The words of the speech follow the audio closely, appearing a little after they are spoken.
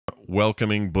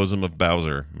welcoming bosom of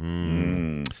Bowser.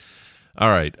 All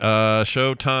right,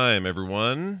 show time,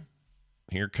 everyone.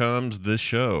 Here comes the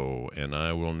show, and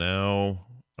I will now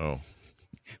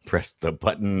press the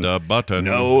button. The button.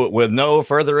 No, with no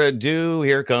further ado,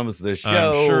 here comes the show.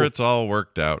 I'm sure it's all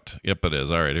worked out. Yep, it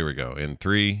is. All right, here we go. In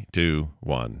 3, 2,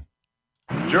 1.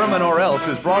 German or Else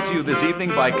is brought to you this evening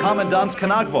by Commandant's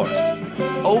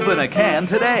Knackwurst. Open a can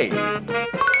today.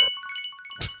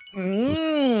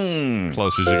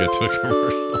 Close as you get to a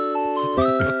commercial.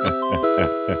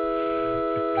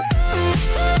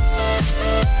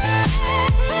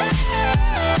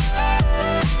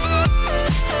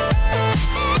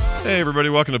 Hey everybody,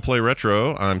 welcome to Play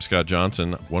Retro. I'm Scott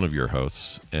Johnson, one of your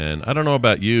hosts, and I don't know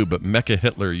about you, but Mecha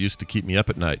Hitler used to keep me up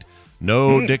at night.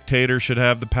 No dictator should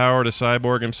have the power to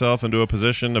cyborg himself into a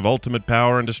position of ultimate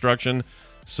power and destruction,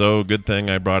 so good thing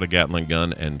I brought a Gatling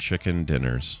gun and chicken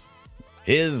dinners.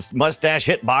 His mustache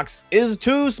hitbox is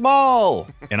too small.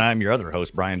 And I'm your other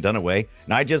host, Brian Dunaway,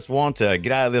 and I just want to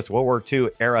get out of this World War II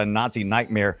era Nazi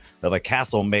nightmare of a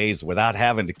castle maze without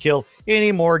having to kill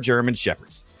any more German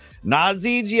shepherds.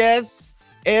 Nazis, yes,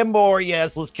 and more,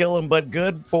 yes. Let's kill them, but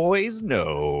good boys,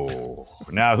 no.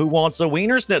 Now, who wants a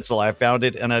wiener schnitzel? I found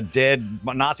it in a dead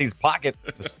Nazi's pocket.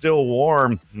 It's still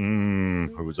warm.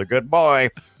 Who's a good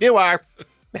boy? You are.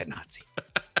 Bad Nazi.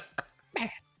 Bad.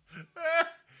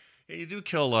 You do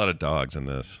kill a lot of dogs in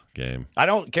this game. I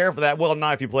don't care for that. Well,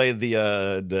 not if you play the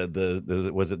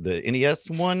was it the NES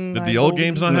one? Did the old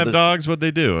games not have dogs? What'd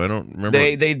they do? I don't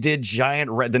remember. They did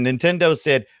giant red. The Nintendo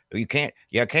said you can't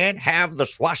have the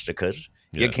swastikas.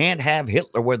 Yeah. You can't have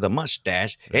Hitler with a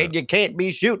mustache, and you can't be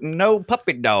shooting no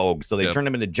puppy dogs. So they turned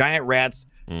them into giant rats.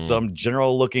 Some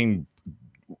general looking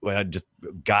just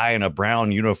guy in a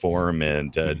brown uniform,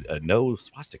 and no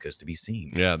swastikas to be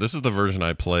seen. Yeah, this is the version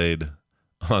I played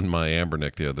on my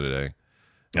Ambernick the other day.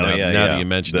 Now that you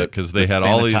mentioned it, because they had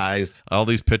all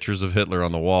these pictures of Hitler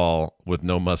on the wall with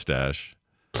no mustache.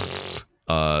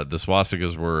 The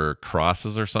swastikas were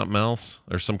crosses or something else,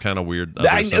 or some kind of weird other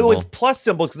symbol. It was plus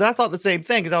symbols, because I thought the same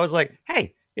thing, because I was like,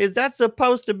 hey, is that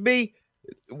supposed to be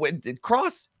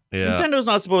cross? Yeah. Nintendo's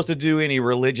not supposed to do any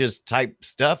religious type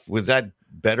stuff. Was that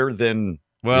better than...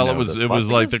 Well, it was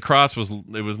like the cross was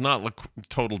not like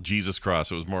total Jesus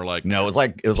cross. It was more like it was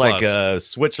like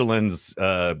Switzerland's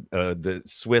the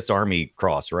Swiss Army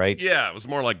cross, right? Yeah, it was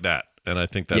more like that, and I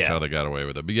think that's how they got away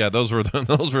with it. But yeah, those were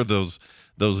those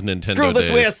Nintendo Screw the days.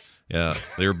 Swiss. Yeah,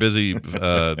 they were busy.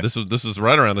 This is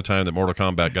right around the time that Mortal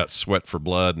Kombat got Sweat for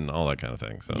Blood and all that kind of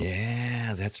thing. So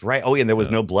yeah, that's right. Oh, yeah, and there was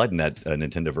no blood in that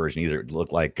Nintendo version either. It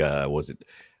looked like was it?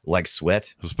 Like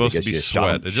sweat. It was supposed to be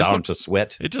sweat. It just looked to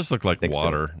sweat. It just looked like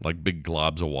water, like big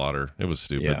globs of water. It was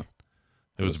stupid. Yeah.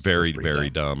 It was very, very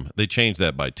dumb. They changed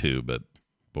that by 2, but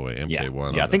boy,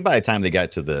 MK1. Yeah, I think by the time they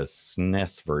got to the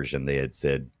SNES version, they had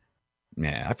said,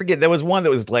 I forget. There was one that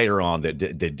was later on that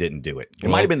didn't do it. It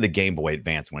might have been the Game Boy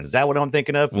Advance one. Is that what I'm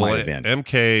thinking of? Might have been.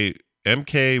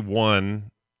 MK1,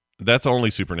 that's only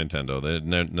Super Nintendo. They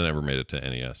never made it to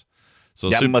NES.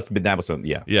 So that must have been, that was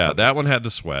something, Yeah, that one had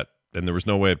the sweat. And there was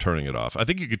no way of turning it off. I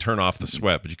think you could turn off the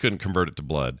sweat, but you couldn't convert it to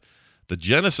blood. The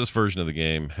Genesis version of the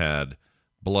game had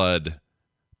blood,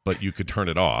 but you could turn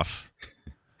it off.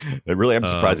 I'm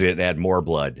surprised they didn't add more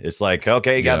blood. It's like,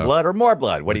 okay, you got blood or more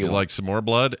blood? What do you want? Like some more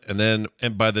blood? And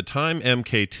by the time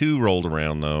MK2 rolled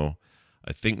around, though,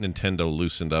 I think Nintendo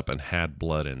loosened up and had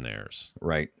blood in theirs.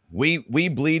 Right. We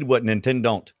bleed what Nintendo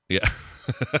don't. Yeah.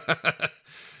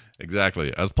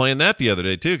 Exactly. I was playing that the other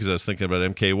day, too, because I was thinking about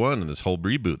MK1 and this whole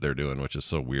reboot they're doing, which is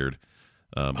so weird.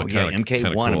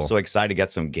 MK1. Cool. I'm so excited to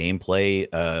get some gameplay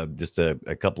just a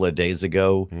couple of days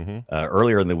ago.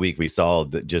 Earlier in the week, we saw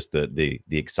the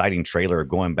exciting trailer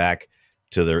going back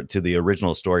to the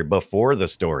original story before the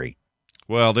story.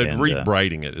 Well, they're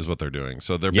rewriting it is what they're doing.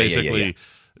 So they're basically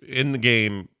in the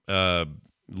game,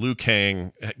 Liu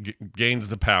Kang gains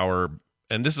the power.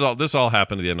 And this all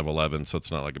happened at the end of 11, so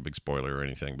it's not like a big spoiler or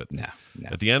anything. But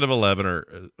at the end of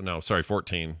 11,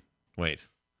 14. Wait,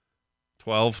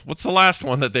 12. What's the last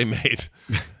one that they made?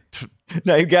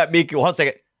 No, you got me. 1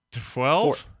 second.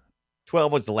 12.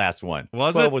 12 was the last one.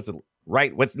 Was 12 it? Was the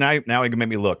right? What's now? Now you can make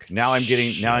me look. Now I'm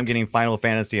getting Final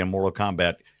Fantasy and Mortal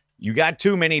Kombat. You got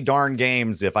too many darn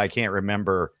games. If I can't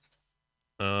remember.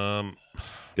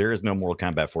 There is no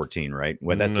Mortal Kombat 14, right?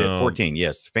 Well, that's it. 14.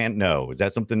 Yes. No. Is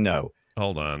that something? No.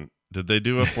 Hold on. Did they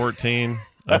do a 14?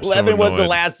 11 was the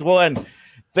last one.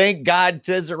 Thank God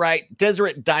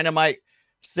Deseret Dynamite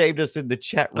saved us in the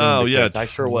chat room. Oh, yeah. I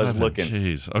sure was looking.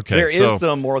 Jeez. Okay. There is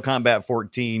some Mortal Kombat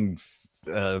 14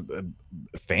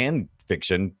 fan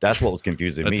fiction. That's what was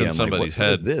confusing me. That's in somebody's head.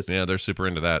 What is this? Yeah, they're super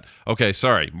into that. Okay,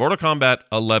 sorry. Mortal Kombat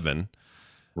 11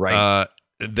 Right.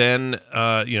 Then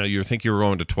you think you were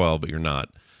going to 12, but you're not.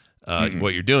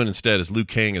 What you're doing instead is Liu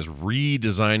Kang is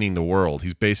redesigning the world.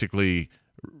 He's basically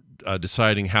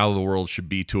deciding how the world should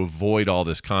be to avoid all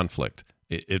this conflict.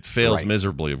 It fails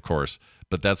miserably, of course,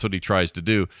 but that's what he tries to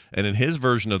do. And in his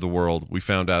version of the world, we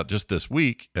found out just this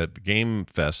week at the Game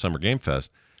Fest, Summer Game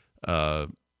Fest,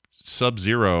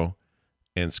 Sub-Zero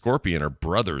and Scorpion are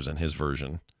brothers in his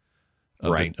version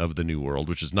of the new world,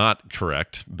 which is not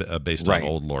correct based on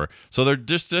old lore. So they're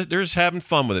just having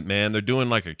fun with it, man. They're doing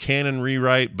like a canon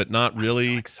rewrite, but not really.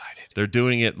 I'm so excited. They're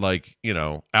doing it like,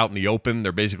 out in the open.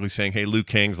 They're basically saying, hey, Liu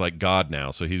Kang's like God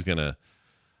now, so he's gonna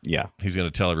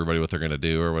tell everybody what they're gonna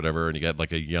do or whatever. And you got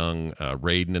like a young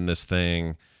Raiden in this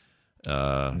thing.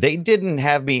 They didn't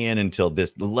have me in until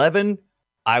this 11.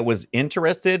 I was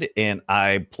interested and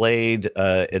I played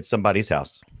at somebody's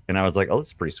house. And I was like, "Oh, this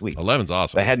is pretty sweet." 11's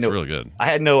awesome. It's really good. I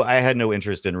had no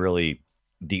interest in really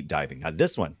deep diving. Now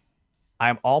this one,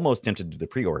 I'm almost tempted to do the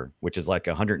pre-order, which is like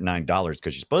 $109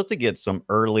 because you're supposed to get some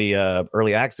early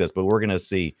access, but we're gonna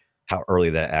see how early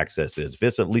that access is. If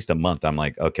it's at least a month, I'm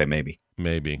like, okay, maybe.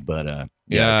 But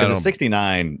because it's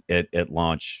 $69 at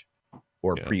launch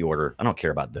or pre-order. I don't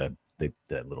care about the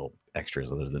little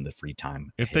extras other than the free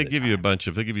time. If they give you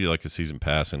if they give you like a season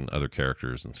pass and other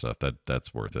characters and stuff,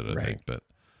 that's worth it, I think. But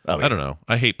I don't know.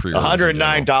 I hate pre-orders.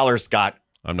 $109, Scott.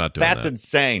 I'm not doing that. That's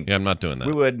insane. Yeah, I'm not doing that.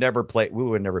 We would never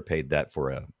paid that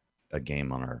for a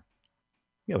game on our.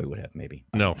 Yeah, we would have maybe.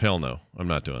 No, hell no. I'm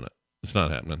not doing it. It's not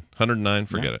happening. 109,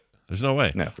 forget it. There's no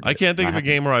way. No, I can't think of a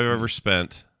game where I've ever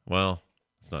spent. Well,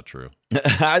 it's not true.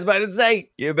 I was about to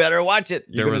say, you better watch it.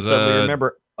 You're going to suddenly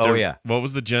remember. Oh, yeah. What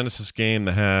was the Genesis game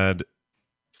that had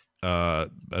a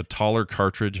taller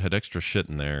cartridge, had extra shit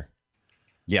in there?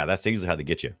 Yeah, that's usually how they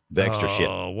get you. The extra shit.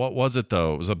 What was it,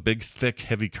 though? It was a big, thick,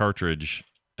 heavy cartridge,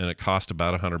 and it cost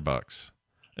about $100.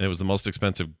 And it was the most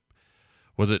expensive.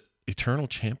 Was it Eternal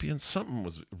Champions? Something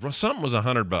was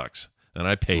 $100, and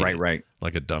I paid it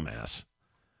like a dumbass.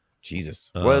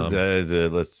 Jesus. Was the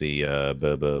let's see, I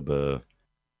don't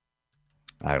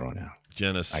know.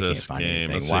 Genesis I can't find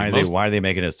game. Anything. Why are they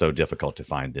making it so difficult to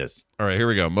find this? All right, here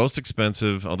we go. Most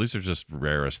expensive. Oh, these are just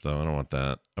rarest though. I don't want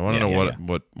that. I want to know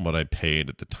what I paid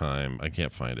at the time. I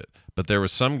can't find it. But there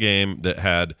was some game that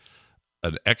had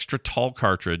an extra tall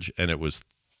cartridge and it was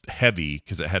heavy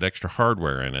because it had extra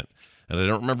hardware in it. And I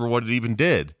don't remember what it even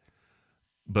did.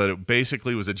 But it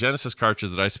basically was a Genesis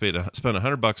cartridge that I spent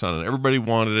 $100 on, and everybody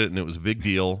wanted it, and it was a big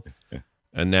deal.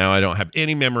 And now I don't have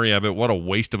any memory of it. What a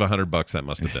waste of $100 that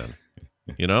must have been.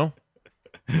 You know?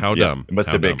 How dumb. It must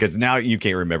have been, because now you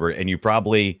can't remember it, and you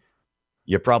probably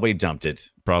dumped it.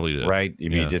 Probably did. Right?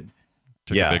 You just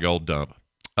took a big old dump.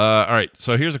 All right,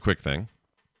 so here's a quick thing.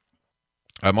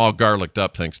 I'm all garliced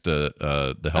up thanks to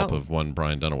the help of one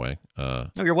Brian Dunaway.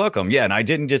 You're welcome. Yeah, and I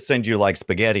didn't just send you like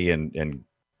spaghetti and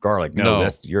garlic. No,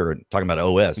 you're talking about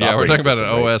OS. Yeah, we're talking about an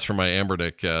OS for my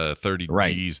Ambernick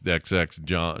 30Gs XX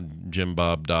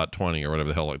Jimbob.20 or whatever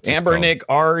the hell it's Ambernick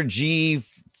RG.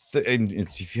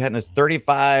 If you had this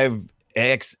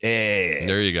 35XX.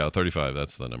 There you go, 35.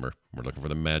 That's the number. We're looking for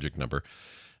the magic number.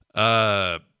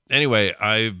 Anyway,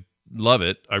 I love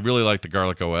it. I really like the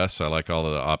garlic OS. I like all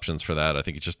of the options for that. I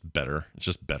think it's just better. It's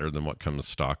just better than what comes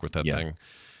stock with that thing.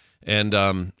 And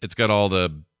it's got all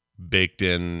the baked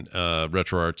in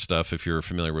RetroArch stuff if you're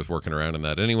familiar with working around in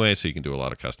that anyway, so you can do a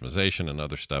lot of customization and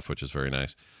other stuff, which is very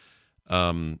nice.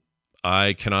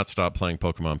 I cannot stop playing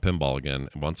Pokemon Pinball again.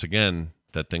 Once again,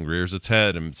 that thing rears its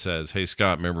head and says, hey,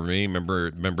 Scott, remember me?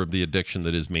 Remember the addiction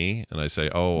that is me? And I say,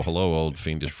 oh, hello, old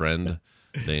fiendish friend.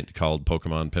 They called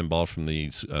Pokemon Pinball from the,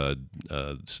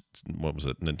 what was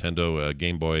it, Nintendo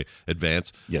Game Boy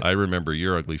Advance. Yes. I remember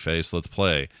your ugly face. Let's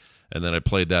play. And then I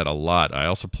played that a lot. I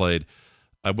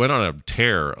went on a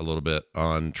tear a little bit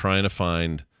on trying to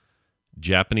find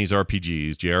Japanese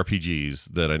RPGs,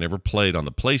 JRPGs, that I never played on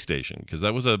the PlayStation, because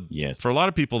that was for a lot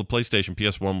of people, the PlayStation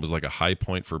PS1 was like a high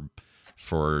point for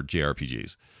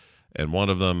JRPGs. And one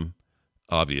of them,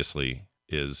 obviously,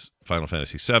 is Final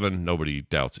Fantasy VII. Nobody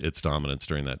doubts its dominance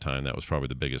during that time. That was probably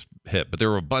the biggest hit. But there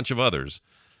were a bunch of others,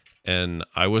 and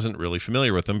I wasn't really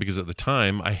familiar with them because at the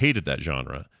time, I hated that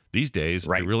genre. These days,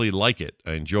 I really like it.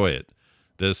 I enjoy it.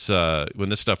 When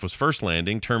this stuff was first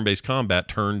landing, turn-based combat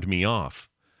turned me off.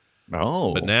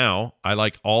 Oh. But now I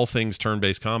like all things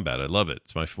turn-based combat. I love it.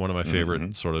 It's one of my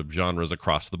favorite sort of genres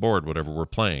across the board, whatever we're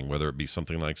playing, whether it be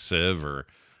something like Civ or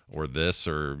this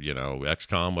or,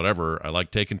 XCOM, whatever. I like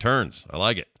taking turns. I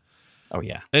like it. Oh,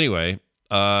 yeah. Anyway,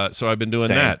 so I've been doing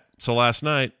that. So last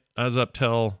night I was up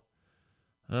till,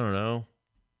 I don't know,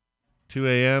 2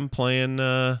 a.m. playing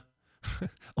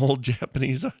old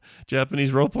Japanese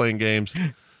role-playing games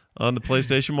on the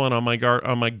PlayStation 1 on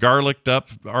my garlicked up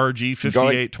RG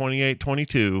 58 28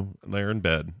 22 there in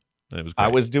bed. It was great. I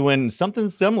was doing something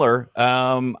similar.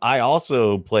 I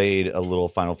also played a little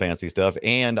Final Fantasy stuff,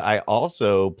 and I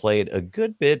also played a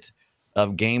good bit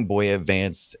of Game Boy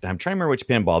Advance. I'm trying to remember which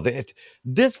pinball.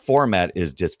 This format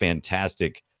is just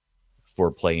fantastic for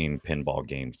playing pinball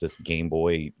games. This Game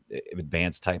Boy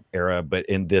Advance type era, but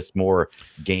in this more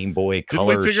Game Boy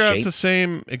color. Did we figure out it's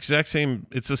the exact same?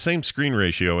 It's the same screen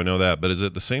ratio. I know that, but is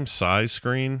it the same size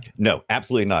screen? No,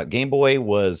 absolutely not. Game Boy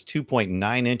was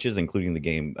 2.9 inches, including the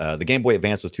game. The Game Boy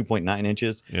Advance was 2.9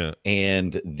 inches. Yeah,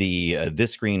 and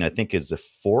this screen I think is a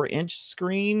 4-inch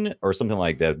screen or something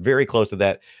like that. Very close to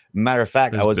that. Matter of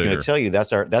fact, I was going to tell you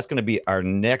that's going to be our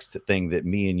next thing that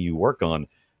me and you work on.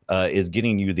 Is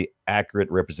getting you the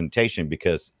accurate representation,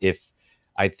 because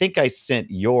I think I sent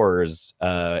yours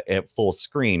at full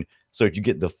screen so that you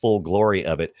get the full glory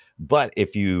of it. But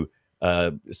if you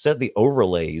set the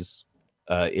overlays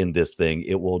in this thing,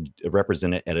 it will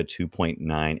represent it at a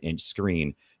 2.9-inch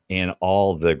screen, and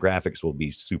all the graphics will be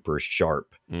super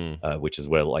sharp, which is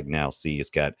what I like now. See, it's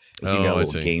got a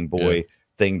little Game Boy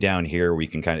thing down here where you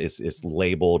can kind of it's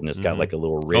labeled, and it's got like a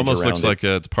little ridge almost looks it. like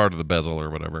it's part of the bezel or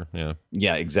whatever. Yeah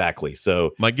Exactly.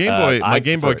 So my Game Boy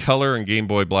Game Boy Color and Game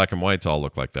Boy Black and Whites all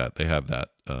look like that. They have that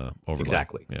overlay.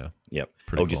 Exactly. Yeah. Yep.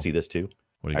 Pretty Did you see this too?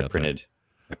 What do you got? I printed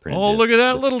oh, look at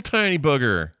that little tiny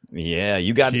booger. Yeah,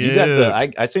 you got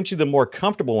the I sent you the more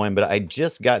comfortable one, but I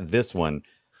just got this one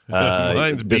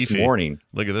mine's this beefy. morning.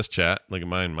 Look at this, chat. Look at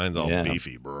mine. Mine's all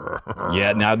beefy.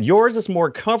 Yeah, now yours is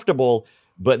more comfortable,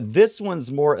 but this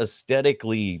one's more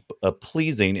aesthetically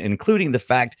pleasing, including the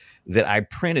fact that I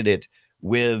printed it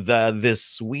with this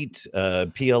sweet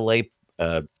PLA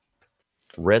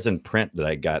resin print that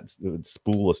I got,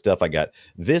 spool of stuff I got.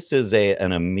 This is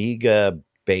an Amiga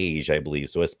beige, I believe.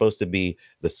 So it's supposed to be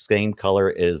the same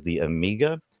color as the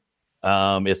Amiga.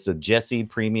 It's a Jesse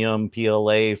Premium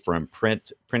PLA from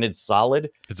Printed Solid.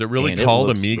 Is it really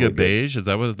called Amiga really beige? Is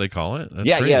that what they call it? That's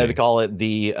crazy. Yeah, they call it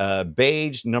the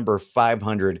beige number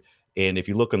 500. And if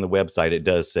you look on the website, it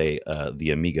does say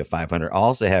the Amiga 500. I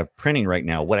also have printing right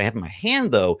now. What I have in my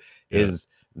hand, though, is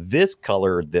this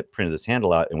color that printed this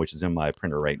handle out, and which is in my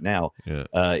printer right now,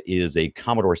 is a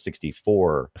Commodore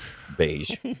 64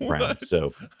 beige brown.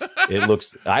 So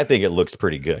I think it looks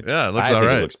pretty good. Yeah, it looks all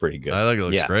right. It looks pretty good. I think it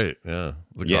looks great. Yeah,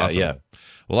 looks awesome. Yeah.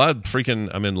 Well,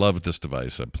 I'm in love with this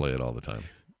device. I play it all the time.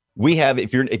 We have,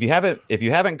 if you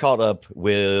haven't caught up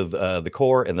with the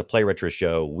Core and the Play Retro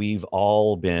show, we've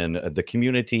all been the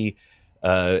community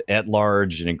at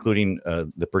large, and including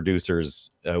the producers.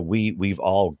 We've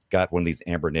all got one of these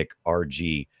Ambernick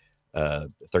RG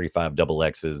 35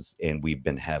 XXs, and we've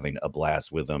been having a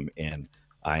blast with them. And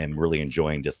I am really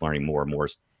enjoying just learning more and more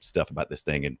stuff about this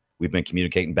thing. And we've been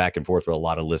communicating back and forth with a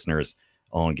lot of listeners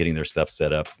on getting their stuff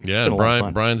set up. Yeah,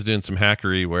 and Brian's doing some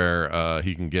hackery where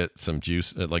he can get some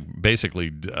juice, like basically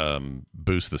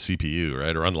boost the CPU,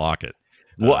 right, or unlock it.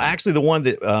 Well, actually, the one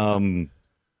that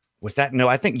was that? No,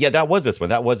 I think that was this one.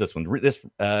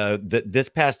 This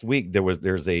past week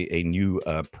there's a new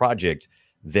project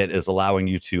that is allowing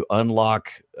you to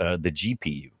unlock the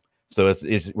GPU. So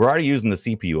we're already using the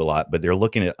CPU a lot, but they're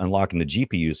looking at unlocking the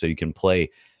GPU so you can play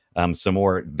some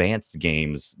more advanced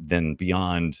games than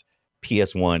beyond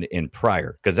PS1 and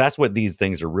prior, because that's what these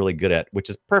things are really good at, which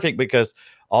is perfect because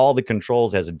all the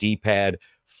controls has a D-pad,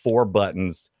 4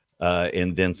 buttons,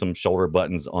 and then some shoulder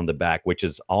buttons on the back, which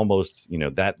is almost,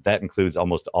 that includes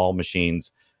almost all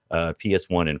machines,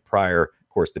 PS1 and prior. Of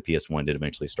course, the PS1 did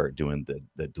eventually start doing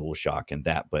the DualShock and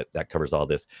that, but that covers all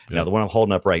this. Yeah. Now, the one I'm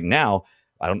holding up right now,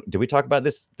 did we talk about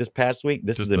this past week?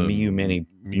 This is the Miu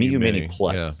Mini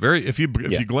Plus. Yeah. If you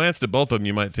glanced at both of them,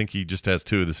 you might think he just has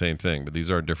two of the same thing, but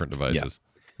these are different devices.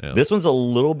 Yeah. This one's a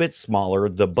little bit smaller.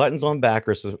 The buttons on back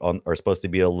are supposed to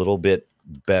be a little bit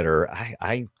better.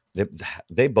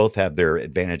 They both have their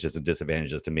advantages and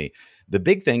disadvantages to me. The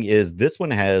big thing is this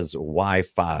one has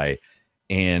Wi-Fi,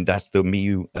 and that's the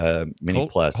Miu Mini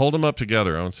Plus. Hold them up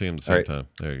together. I don't see them at the same time.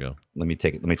 There you go. Let me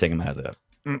take them out of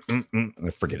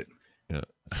the. Forget it. Yeah.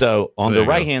 So on the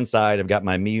right hand side, I've got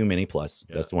my Miu Mini Plus.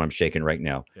 Yeah. That's the one I'm shaking right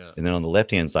now. Yeah. And then on the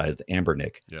left hand side is the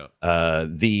Ambernick. Yeah.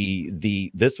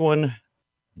 This one,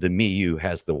 the Miu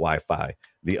has the Wi-Fi.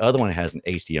 The other one has an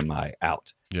HDMI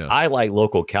out. Yeah. I like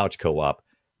local couch co-op.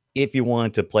 If you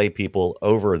want to play people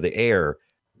over the air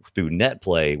through net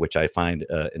play, which I find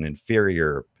an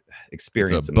inferior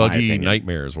experience. It's a buggy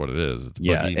nightmare is what it is.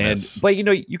 It's but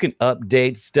you can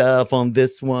update stuff on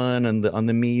this one on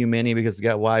the Miu Mini because it's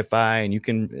got Wi-Fi, and you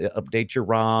can update your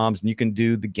ROMs, and you can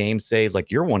do the game saves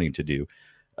like you're wanting to do,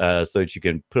 so that you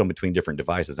can put them between different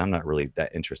devices. I'm not really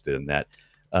that interested in that.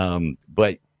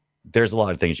 But there's a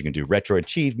lot of things you can do. Retro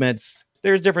achievements.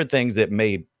 There's different things that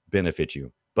may benefit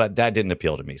you, but that didn't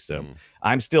appeal to me. So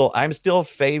I'm still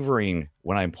favoring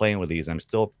when I'm playing with these. I'm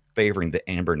still favoring the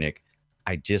Ambernick.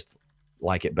 I just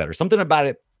like it better. Something about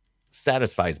it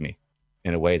satisfies me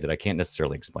in a way that I can't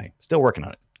necessarily explain. Still working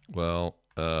on it. Well,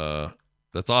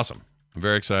 that's awesome. I'm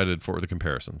very excited for the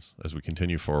comparisons as we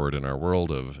continue forward in our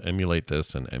world of emulate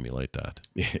this and emulate that.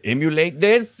 Emulate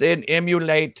this and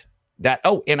emulate that.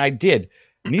 Oh, and I did.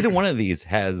 Neither one of these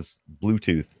has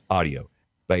Bluetooth audio,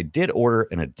 but I did order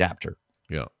an adapter.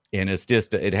 Yeah. And it's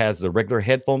just, it has a regular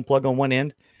headphone plug on one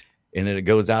end, and then it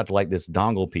goes out to like this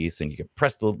dongle piece, and you can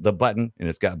press the button, and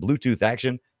it's got Bluetooth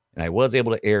action. And I was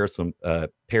able to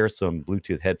pair some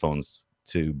Bluetooth headphones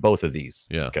to both of these.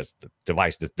 Yeah. Because the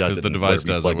device just does it. The device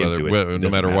does it, no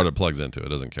matter what it plugs into, it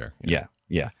doesn't care. Yeah.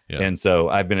 And so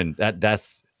I've been in that.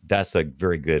 That's a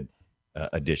very good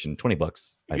addition.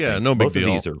 $20. I think. No big both deal.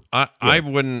 Of these are, I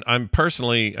wouldn't. I'm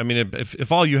personally. I mean,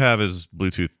 if all you have is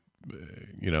Bluetooth,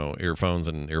 earphones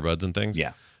and earbuds and things.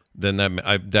 Yeah. Then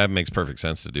that makes perfect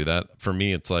sense to do that. For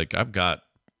me, it's like I got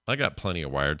plenty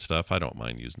of wired stuff. I don't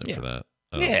mind using it for that.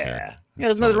 I don't care.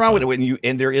 There's nothing wrong with it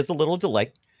and there is a little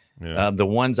delay. Yeah. The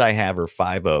ones I have are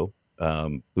 5.0,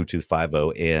 Bluetooth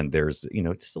 5.0, and there's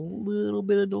just a little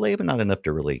bit of delay, but not enough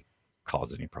to really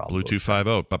cause any problems. Bluetooth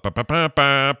 5.0.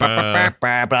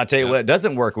 But I'll tell you what it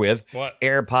doesn't work with. What?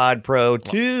 AirPod Pro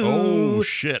 2. Oh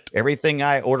shit! Everything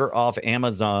I order off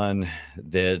Amazon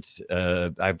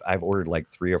that I've ordered like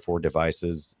 3 or 4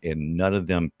 devices, and none of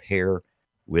them pair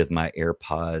with my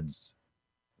AirPods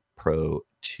Pro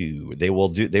 2. They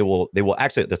will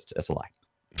actually. That's a lie.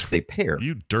 They pair.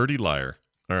 You dirty liar.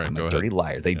 All right, I'm go a ahead. dirty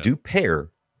liar. They do pair,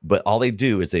 but all they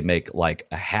do is they make like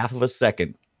a half of a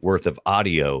second worth of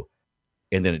audio,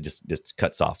 and then it just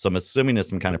cuts off. So I'm assuming it's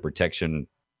some kind of protection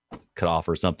cut off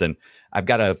or something. I've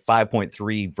got a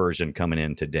 5.3 version coming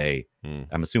in today.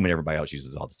 I'm assuming everybody else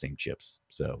uses all the same chips.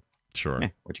 So sure.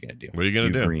 What you gonna do? What are you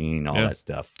gonna do? Green, all that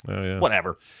stuff. Oh, yeah.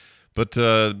 Whatever. But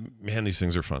man, these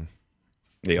things are fun.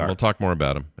 They are. We'll talk more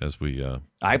about them as we.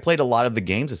 I played a lot of the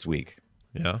games this week.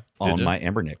 Yeah. On my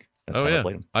Ambernick. That's how I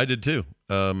played them. I did too.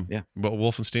 But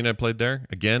Wolfenstein I played there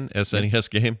again. SNES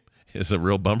game is a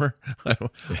real bummer.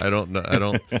 I don't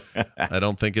know. I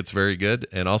don't think it's very good.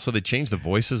 And also they changed the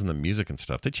voices and the music and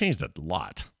stuff. They changed a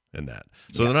lot in that.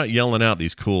 So they're not yelling out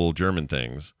these cool German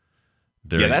things.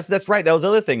 That's right. That was the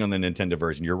other thing on the Nintendo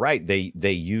version. You're right.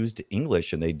 They used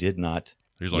English and they did not.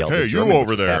 He's like, hey, you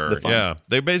over there. Yeah.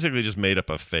 They basically just made up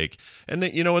a fake. And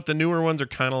you know what? The newer ones are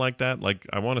kind of like that. Like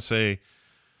I want to say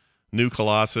New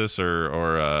Colossus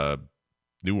or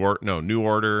New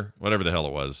Order, whatever the hell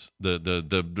it was.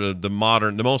 The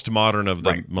modern, the most modern of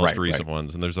the most recent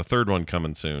ones. And there's a third one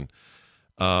coming soon.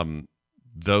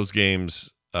 Those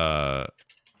games use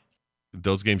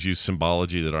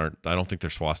symbology that aren't. I don't think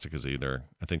they're swastikas either.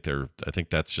 I think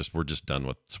that's just we're just done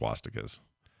with swastikas.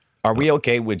 Are we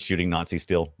okay with shooting Nazis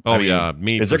still? Oh, I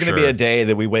mean, is there going to be a day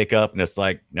that we wake up and it's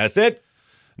like, that's it?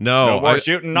 No more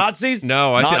shooting Nazis?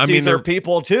 No, Nazis are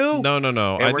people too?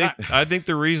 No. I think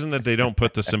the reason that they don't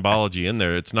put the symbology in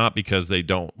there, it's not because they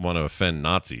don't want to offend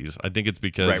Nazis. I think it's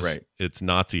because it's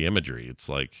Nazi imagery. It's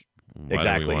like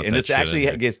exactly, and this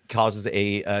actually causes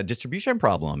a distribution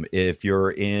problem if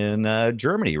you're in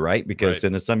Germany, right? Because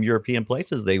in some European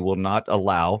places they will not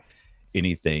allow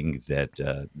anything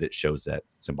that shows that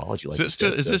symbology. Like is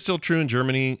this still true in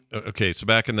Germany? Okay, so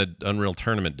back in the Unreal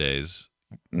Tournament days,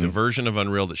 the version of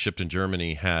Unreal that shipped in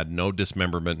Germany had no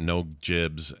dismemberment, no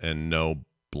jibs, and no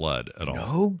blood at all.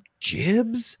 No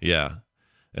jibs? Yeah.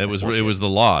 It was the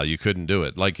law. You couldn't do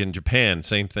it. Like in Japan,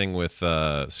 same thing with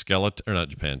China.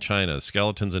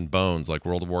 Skeletons and bones, like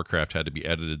World of Warcraft, had to be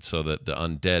edited so that the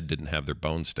undead didn't have their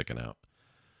bones sticking out.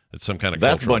 It's some kind of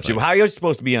that's a bunch thing. How are you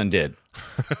supposed to be undead?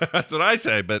 That's what I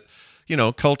say, but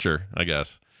culture, I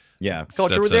guess. Yeah,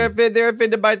 culture. They're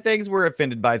offended by things. We're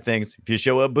offended by things. If you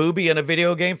show a boobie in a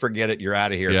video game, forget it. You're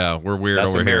out of here. Yeah, we're weird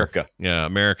That's over America. Here. Yeah,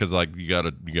 America's like you got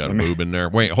a boob in there.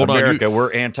 Wait, hold America, on.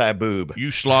 We're anti-boob.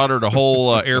 You slaughtered a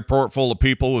whole airport full of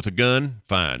people with a gun.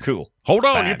 Fine, cool. Hold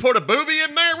on, you put a boobie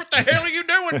in there. What the hell are you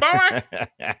doing, boy?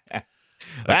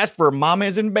 That's for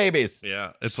mommies and babies.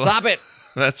 Yeah, stop it.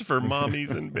 That's for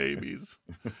mommies and babies,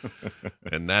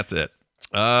 and that's it.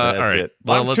 All right.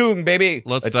 Well, let's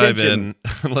dive in.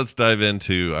 Let's dive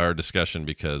into our discussion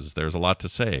because there's a lot to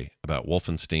say about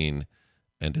Wolfenstein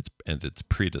and its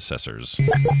predecessors.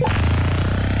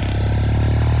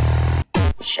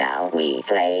 Shall we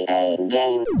play a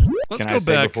game? Can I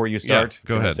say before you start? Yeah,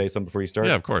 go ahead. Can I say something before you start?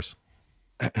 Yeah, of course.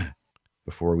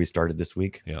 Before we started this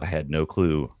week, I had no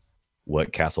clue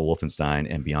what Castle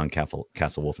Wolfenstein and Beyond Castle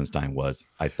Wolfenstein was.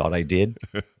 I thought I did,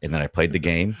 and then I played the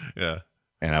game. Yeah.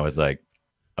 And I was like,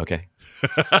 okay.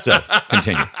 So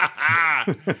continue.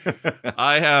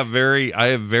 I have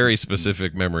very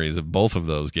specific memories of both of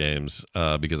those games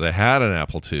because I had an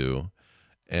Apple II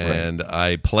and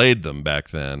I played them back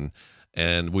then.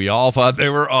 And we all thought they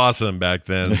were awesome back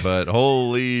then, but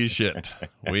holy shit.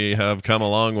 We have come a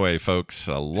long way, folks.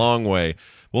 A long way.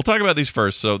 We'll talk about these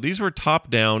first. So these were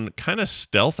top-down kind of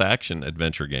stealth action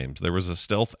adventure games. There was a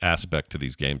stealth aspect to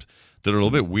these games that are a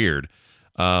little bit weird.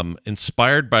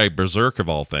 Inspired by Berserk of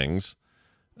all things.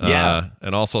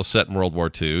 And also set in World War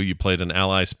II. You played an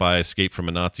ally spy escape from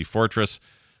a Nazi fortress,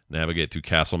 navigate through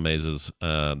castle mazes,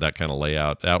 that kind of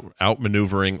layout,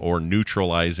 outmaneuvering or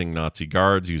neutralizing Nazi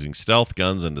guards using stealth,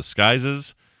 guns, and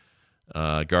disguises.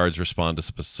 Guards respond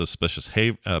to suspicious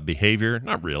behavior.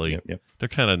 Not really. Yep. They're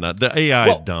kind of not. The AI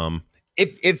is dumb.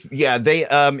 If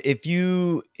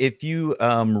you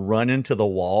run into the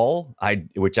wall,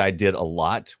 which I did a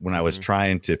lot when I was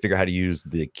trying to figure out how to use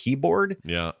the keyboard.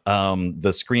 Yeah.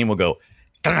 The screen will go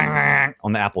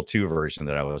on the Apple II version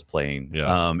that I was playing.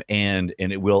 Yeah. And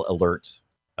it will alert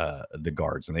the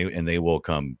guards, and they will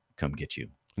come get you.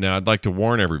 Now I'd like to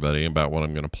warn everybody about what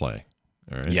I'm going to play.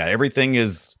 All right. Yeah, everything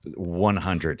is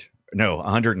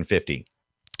 150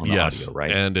 on the audio,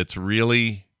 right? And it's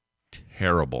really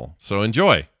terrible. So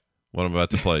enjoy what I'm about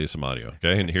to play you some audio.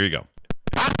 Okay, and here you go.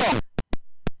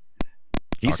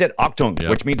 He said octung,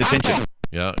 which means attention.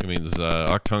 Yeah, it means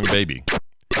octung baby.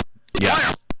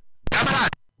 Yeah.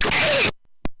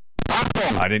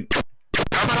 I didn't.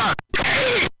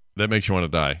 That makes you want to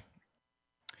die.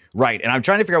 Right, and I'm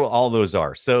trying to figure out what all those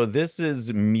are. So this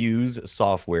is Muse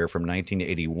software from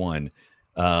 1981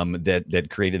 that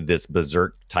created this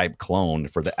Berserk type clone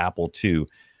for the Apple II,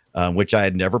 which I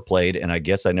had never played, and I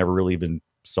guess I never really even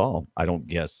saw. I don't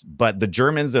guess, but the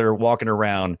Germans that are walking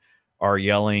around are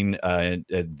yelling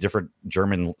different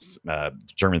German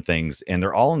things, and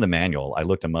they're all in the manual. I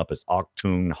looked them up as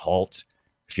Achtung, Halt,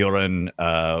 Führen,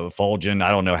 Folgen.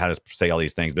 I don't know how to say all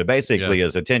these things, but basically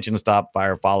is attention, stop,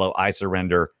 fire, follow, I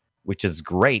surrender, which is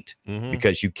great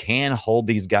because you can hold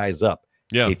these guys up.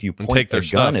 Yeah, if you point their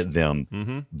gun at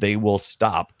them, they will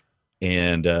stop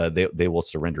and they will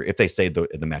surrender if they say the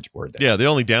magic word. Yeah, the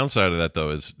only downside of that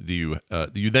though is you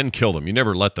then kill them. You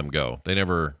never let them go. They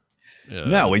never.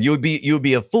 No, you would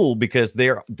be a fool because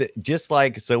they're just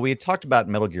like, so we had talked about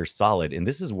Metal Gear Solid, and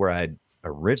this is where I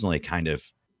originally kind of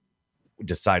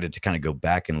decided to kind of go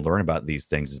back and learn about these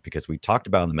things, is because we talked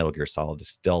about in the Metal Gear Solid the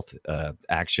stealth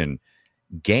action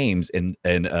games, and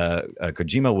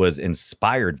Kojima was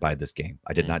inspired by this game.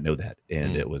 I did not know that,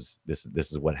 and it was this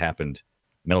is what happened.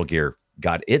 Metal Gear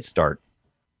got its start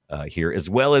here, as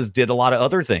well as did a lot of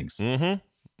other things.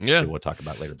 Yeah, we'll talk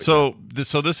about later. So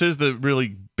this is the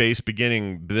really base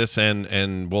beginning. This and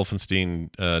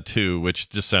Wolfenstein 2, which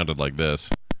just sounded like this.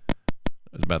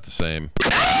 It's about the same,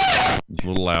 a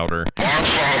little louder.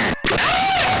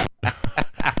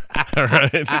 All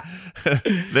right,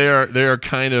 they are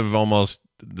kind of almost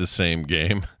the same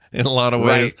game in a lot of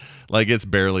ways. Right. Like it's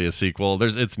barely a sequel.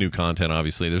 It's new content,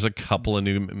 obviously. There's a couple of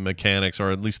new mechanics,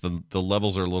 or at least the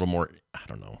levels are a little more. I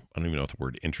don't even know if the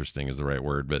word interesting is the right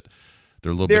word, but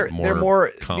they're a little bit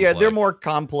more complex. Yeah, they're more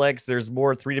complex. There's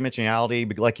more three-dimensionality.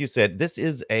 But like you said, this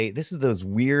is those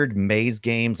weird maze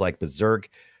games like Berserk.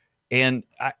 And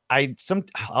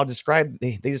I'll describe,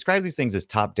 they describe these things as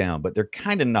top down, but they're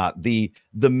kind of not. The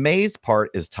maze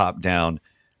part is top down,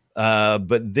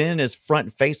 but then is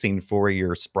front facing for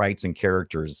your sprites and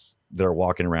characters that are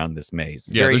walking around this maze.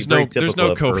 Yeah, there's no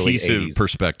cohesive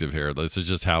perspective here. This is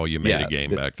just how you made a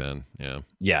game back then.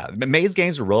 Yeah, maze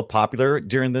games were real popular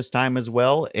during this time as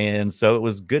well, and so it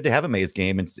was good to have a maze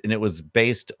game, and it was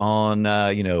based on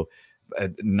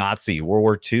Nazi World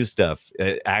War II stuff,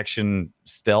 action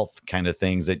stealth kind of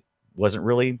things that wasn't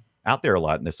really out there a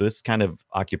lot. And so this kind of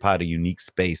occupied a unique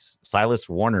space. Silas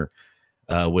Warner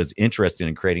was interested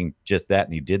in creating just that,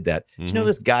 and he did that. Did you know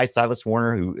this guy Silas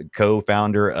Warner, who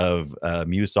co-founder of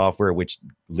Muse Software, which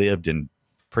lived and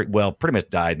pretty much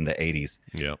died in the 80s?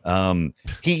 Yeah.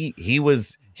 He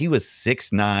was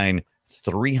 6'9",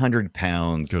 300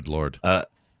 pounds. Good Lord.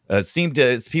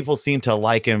 People seem to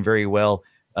like him very well.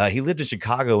 He lived in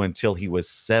Chicago until he was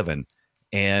 7,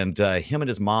 and him and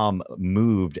his mom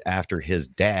moved after his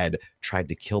dad tried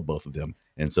to kill both of them,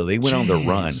 and so they went on the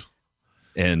run.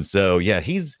 And so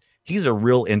he's a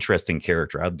real interesting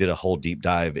character. I did a whole deep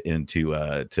dive into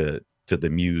to the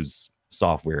Muse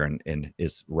software and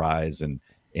his rise and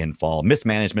fall.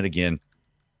 Mismanagement, again,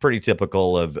 pretty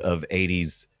typical of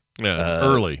 80s. Yeah, it's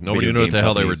early. Nobody knew what the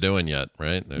hell they were doing yet,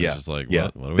 right? It was just like,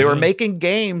 what they were making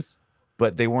games,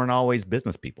 but they weren't always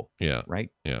business people. Yeah. Right.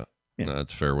 Yeah. No,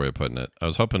 that's a fair way of putting it. I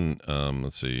was hoping,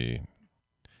 let's see.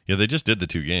 Yeah, they just did the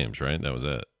 2 games, right? That was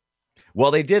it.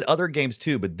 Well, they did other games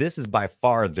too, but this is by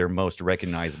far their most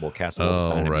recognizable Castle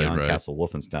Wolfenstein and Beyond Castle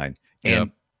Wolfenstein.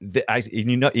 And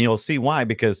you'll see why,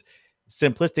 because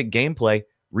simplistic gameplay,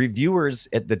 reviewers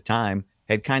at the time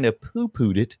had kind of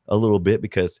poo-pooed it a little bit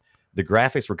because the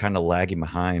graphics were kind of lagging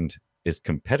behind its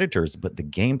competitors, but the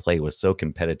gameplay was so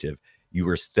competitive. You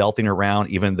were stealthing around,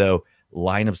 even though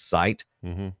line of sight,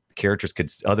 characters could,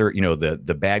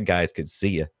 the bad guys could see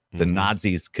you. The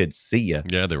Nazis could see you.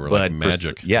 Yeah, they were like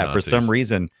magic. For some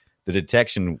reason, the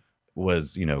detection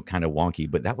was, kind of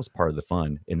wonky, but that was part of the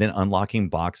fun. And then unlocking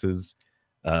boxes,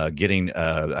 getting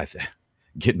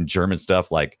German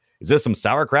stuff like, is this some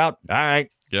sauerkraut? All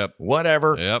right. Yep.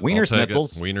 Whatever. Yep. Wiener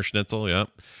Schnitzels. Wiener Schnitzel. Yep.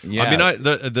 Yeah. I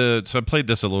mean, so I played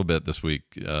this a little bit this week,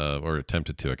 or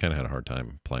attempted to. I kind of had a hard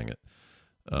time playing it.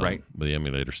 Right. The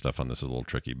emulator stuff on this is a little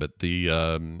tricky, but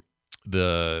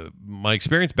my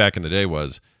experience back in the day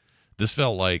was, this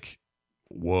felt like,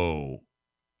 whoa,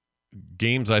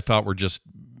 games I thought were just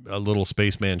a little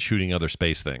spaceman shooting other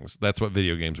space things. That's what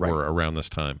video games were around this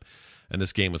time. And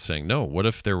this game was saying, no, what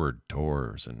if there were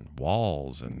doors and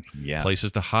walls and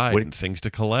places to hide and things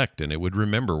to collect, and it would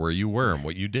remember where you were and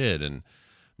what you did. And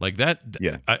like that,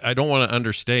 I don't want to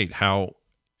understate how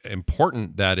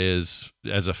important that is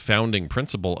as a founding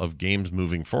principle of games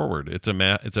moving forward. It's a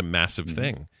massive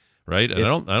thing, right? And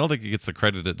I don't think it gets the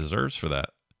credit it deserves for that.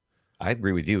 I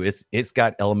agree with you. It's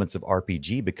got elements of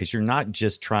RPG because you're not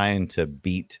just trying to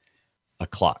beat a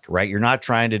clock, right? You're not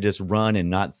trying to just run and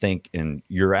not think, and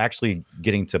you're actually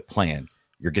getting to plan.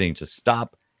 You're getting to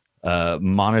stop,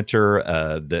 monitor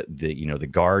the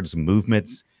guards'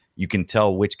 movements. You can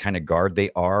tell which kind of guard they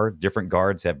are. Different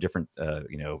guards have different,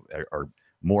 are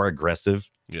more aggressive.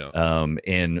 Yeah.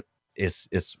 And it's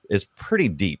pretty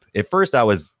deep. At first,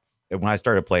 when I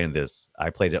started playing this, I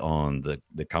played it on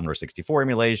the Commodore 64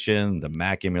 emulation, the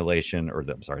Mac emulation,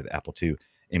 the Apple II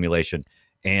emulation.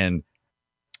 And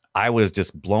I was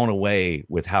just blown away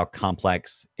with how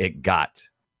complex it got,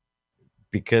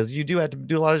 because you do have to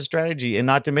do a lot of strategy, and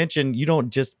not to mention, you don't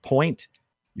just point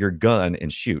your gun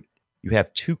and shoot. You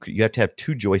have to have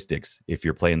 2 joysticks if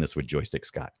you're playing this with joystick,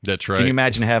 Scott. That's right. Can you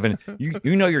imagine having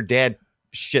your dad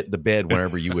shit the bed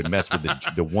whenever you would mess with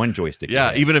the one joystick?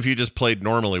 Yeah, even if you just played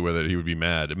normally with it, he would be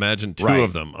mad. Imagine 2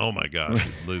 of them. Oh my gosh,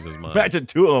 he'd lose his mind. Imagine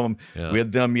 2 of them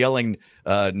with them yelling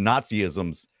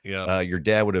Nazisms. Yeah, your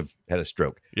dad would have had a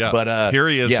stroke. Yeah, but here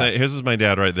he is. Yeah. This is my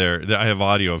dad right there. I have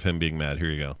audio of him being mad. Here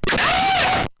you go.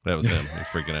 That was him. He's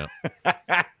freaking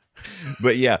out.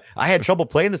 But yeah, I had trouble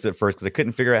playing this at first because I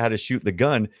couldn't figure out how to shoot the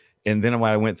gun. And then when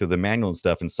I went through the manual and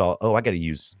stuff and saw, I got to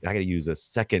use a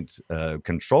second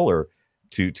controller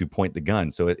to point the gun.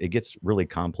 So it gets really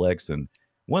complex, and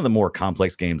one of the more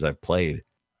complex games I've played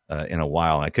in a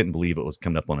while. And I couldn't believe it was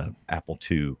coming up on an Apple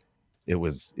II.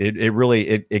 It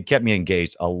really kept me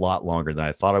engaged a lot longer than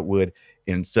I thought it would.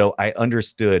 And so I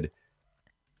understood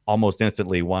almost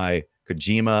instantly why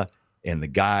Kojima and the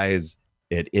guys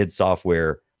at id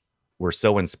Software were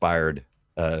so inspired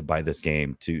by this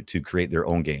game to create their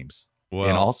own games. Well,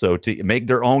 and also to make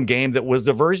their own game that was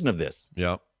a version of this.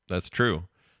 Yeah, that's true.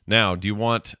 Now,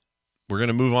 we're going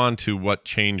to move on to what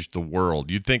changed the world.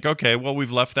 You'd think, okay, well,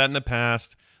 we've left that in the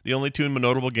past. The only 2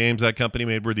 notable games that company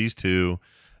made were these 2.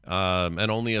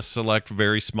 And only a select,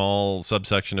 very small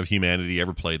subsection of humanity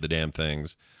ever played the damn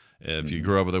things. If you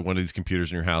grew up with one of these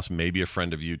computers in your house, maybe a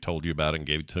friend of you told you about it and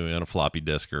gave it to you on a floppy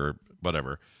disk or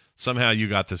whatever. Somehow you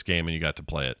got this game and you got to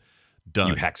play it. Done.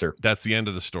 You hackser. That's the end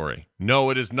of the story. No,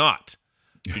 it is not.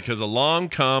 Because along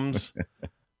comes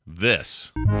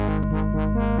this.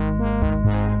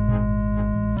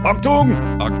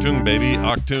 Achtung! Achtung, baby.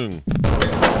 Achtung.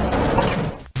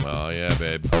 Oh, yeah,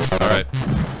 babe. All right.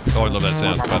 Oh, I love that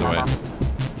sound, by the way.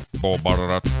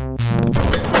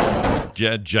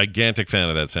 Gigantic fan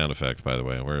of that sound effect, by the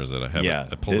way. Where is it? I have it.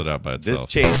 I pulled it out by itself. This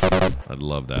changed. I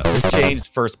love that. This changed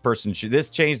first-person. This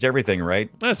changed everything, right?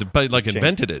 Yes, but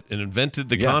invented it and invented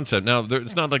the concept. Now,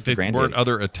 it's not like there weren't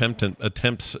other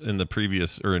attempts in the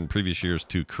previous years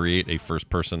to create a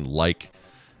first-person like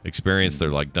experience.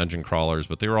 They're like dungeon crawlers,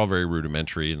 but they were all very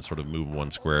rudimentary and sort of move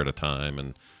one square at a time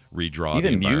and redraw the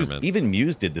environment. Even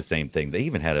Muse did the same thing. They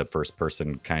even had a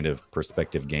first-person kind of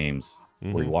perspective games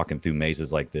where you're walking through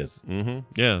mazes like this.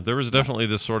 Yeah, there was definitely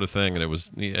this sort of thing, and it was.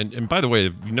 And by the way,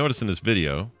 if you notice in this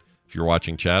video, if you're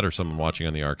watching chat or someone watching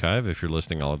on the archive, if you're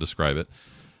listening, I'll describe it.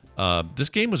 This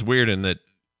game was weird in that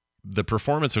the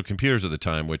performance of computers at the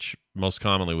time, which most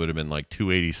commonly would have been like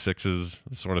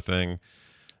 286s sort of thing,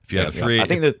 If you had a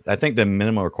 380, I think the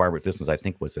minimum requirement with this was a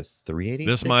 380.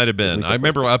 This might have been. I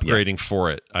remember upgrading for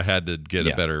it. I had to get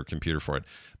a better computer for it.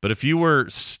 But if you were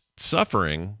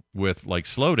suffering with like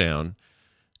slowdown,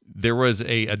 there was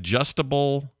a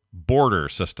adjustable border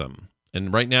system,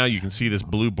 and right now you can see this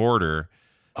blue border.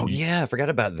 Oh yeah, I forgot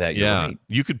about that. You're right.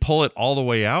 You could pull it all the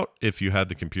way out if you had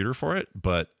the computer for it,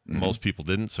 but most people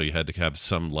didn't, so you had to have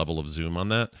some level of zoom on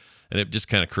that, and it just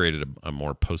kind of created a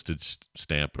more postage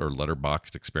stamp or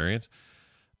letterboxed experience.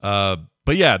 But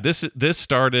yeah, this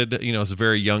started, it's a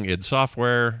very young id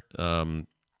Software.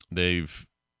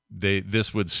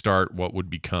 This would start what would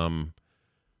become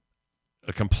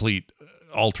a complete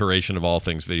alteration of all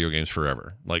things video games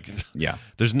forever. Like, there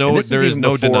is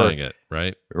no denying it,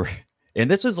 right? And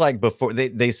this was like before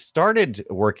they started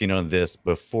working on this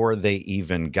before they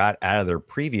even got out of their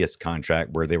previous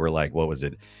contract, where they were like, what was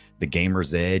it? The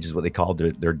Gamer's Edge is what they called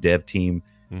their dev team.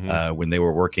 When they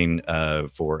were working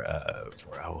for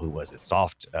who was it?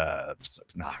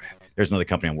 There's another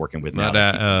company I'm working with now.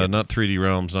 Not 3D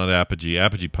Realms, not Apogee.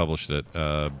 Apogee published it.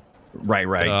 Right.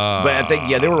 But I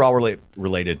think they were all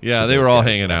related. Yeah, they were all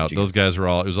hanging out. Those guys were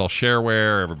all. It was all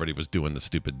shareware. Everybody was doing the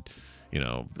stupid.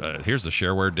 Here's the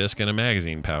shareware disc in a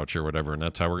magazine pouch or whatever, and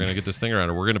that's how we're going to get this thing around,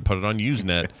 or we're going to put it on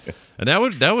Usenet, and that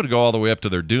would go all the way up to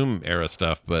their Doom era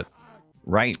stuff. But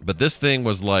this thing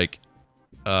was like,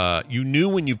 you knew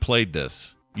when you played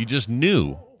this, you just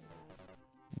knew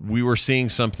we were seeing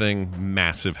something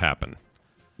massive happen.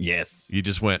 Yes, you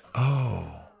just went, oh,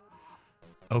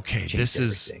 okay, this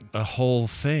is a whole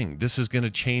thing. This is going to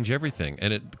change everything,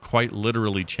 and it quite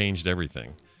literally changed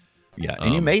everything. Yeah,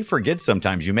 and you may forget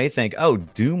sometimes. You may think, "Oh,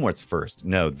 Doom was first."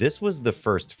 No, this was the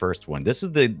first one. This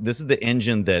is the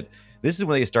engine that. This is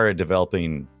when they started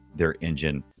developing their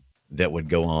engine that would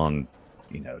go on.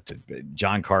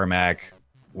 John Carmack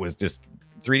was just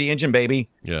 3D engine, baby.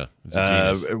 Yeah, it's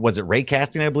a genius. Was it ray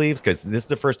casting? I believe, because this is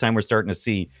the first time we're starting to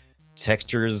see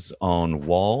textures on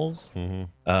walls.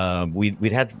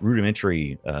 We'd had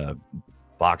rudimentary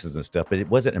boxes and stuff, but it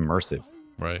wasn't immersive.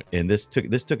 Right. And this took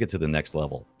it to the next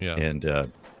level. Yeah. And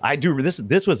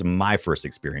this was my first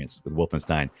experience with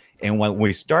Wolfenstein. And when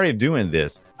we started doing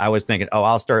this, I was thinking, oh,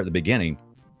 I'll start at the beginning.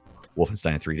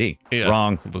 Wolfenstein 3D. Yeah.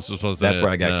 Wrong. That's where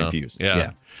I got confused.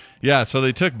 Yeah. So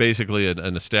they took basically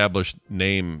an established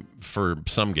name for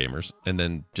some gamers and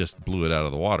then just blew it out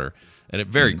of the water. And it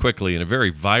very quickly, in a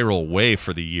very viral way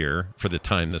for the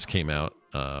time this came out,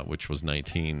 which was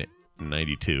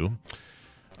 1992.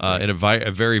 In a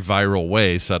very viral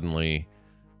way, suddenly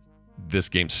this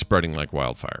game's spreading like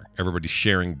wildfire. Everybody's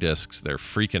sharing discs. They're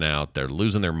freaking out. They're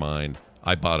losing their mind.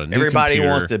 I bought a new Everybody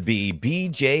computer. wants to be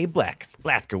BJ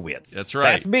Blazkowicz. That's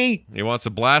right. That's me. He wants to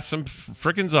blast some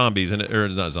freaking zombies, or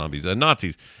not zombies,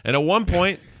 Nazis. And at one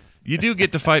point, you do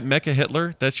get to fight Mecha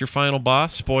Hitler. That's your final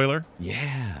boss. Spoiler.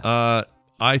 Yeah.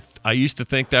 I used to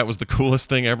think that was the coolest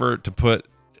thing ever, to put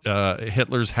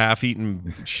Hitler's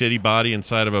half-eaten shitty body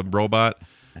inside of a robot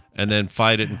and then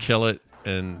fight it and kill it,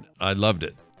 and I loved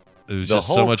it. It was just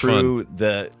so much fun.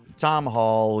 The Tom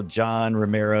Hall, John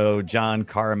Romero, John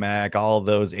Carmack, all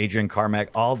those, Adrian Carmack,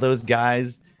 all those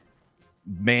guys,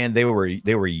 man, they were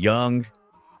young,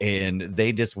 and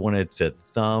they just wanted to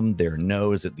thumb their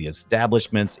nose at the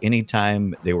establishments.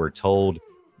 Anytime they were told,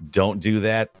 don't do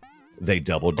that, they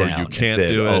doubled down. Or you can't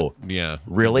do it. Oh, yeah,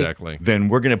 really? Exactly. Then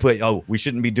we're going to put, we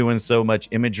shouldn't be doing so much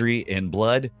imagery and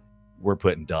blood. We're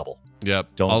putting double.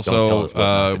 Yep. Don't tell us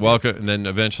what welcome, and then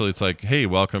eventually it's like, hey,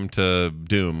 welcome to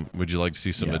Doom. Would you like to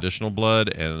see some additional blood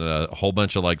and a whole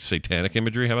bunch of like satanic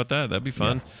imagery? How about that? That'd be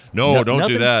fun. No, don't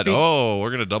do that. We're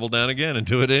gonna double down again and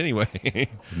do it anyway.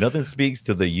 Nothing speaks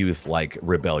to the youth like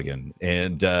rebellion,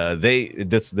 and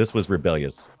this was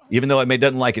rebellious. Even though it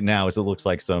doesn't like it now, as it looks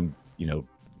like some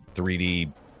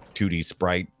 3D, 2D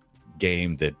sprite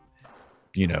game that.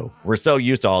 We're so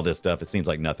used to all this stuff, it seems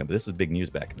like nothing, but this is big news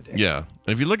back in the day. Yeah. And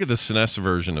if you look at the SNES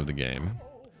version of the game,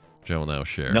 which I will now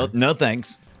share. No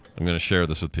thanks. I'm going to share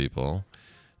this with people.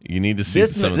 You need to see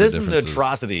some of the differences. This is an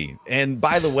atrocity. And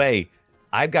by the way,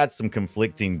 I've got some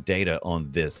conflicting data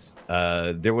on this.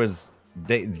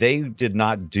 They did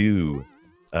not do,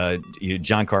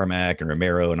 John Carmack and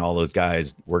Romero and all those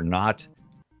guys were not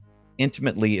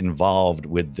intimately involved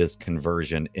with this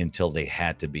conversion until they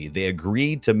had to be. They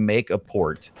agreed to make a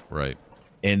port, right?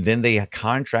 And then they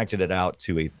contracted it out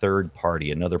to a third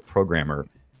party, another programmer.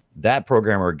 That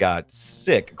programmer got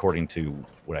sick, according to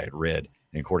what I had read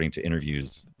and according to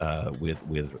interviews with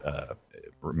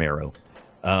Romero,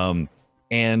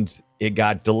 and it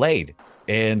got delayed,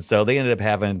 and so they ended up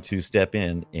having to step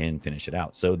in and finish it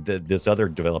out. So this other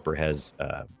developer has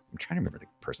I'm trying to remember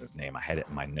person's name. I had it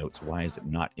in my notes. Why is it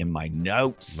not in my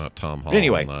notes? Not Tom Hall. But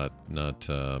anyway, not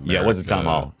yeah, it wasn't Tom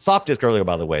Hall. Soft Disk earlier,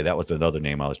 by the way. That was another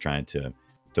name I was trying to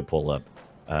pull up.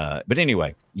 But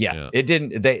anyway, it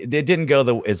didn't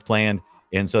go as planned,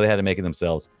 and so they had to make it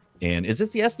themselves. And is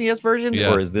this the SNES version,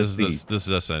 or is this this is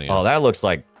SNES? Oh, that looks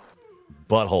like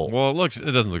butthole. Well,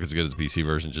 it doesn't look as good as the PC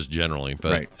version, just generally,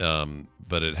 but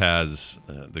but it has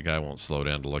the guy won't slow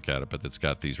down to look at it, but it's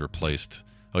got these replaced.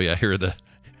 Oh yeah, here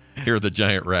are the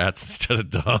giant rats instead of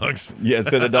dogs. Yeah,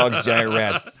 instead of dogs, giant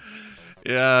rats.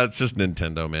 Yeah, it's just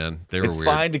Nintendo, man. They were weird. It's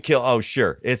fine to kill. Oh,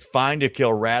 sure. It's fine to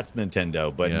kill rats,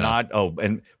 Nintendo, but not. Oh,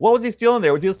 and what was he stealing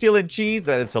there? Was he stealing cheese?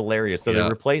 That is hilarious. So they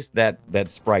replaced that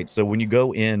sprite. So when you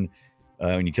go in,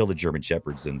 when you kill the German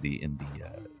Shepherds in the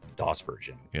DOS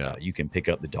version, you can pick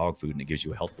up the dog food and it gives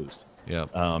you a health boost. Yeah.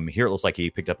 Here it looks like he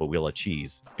picked up a wheel of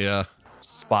cheese. Yeah.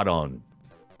 Spot on.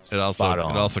 It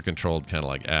also controlled kind of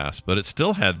like ass, but it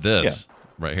still had this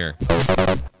right here.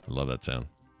 I love that sound.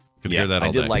 Could hear that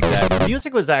all day. I did like that. The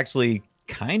music was actually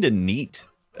kind of neat.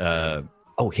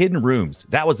 Hidden rooms.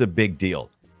 That was a big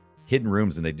deal. Hidden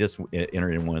rooms, and they just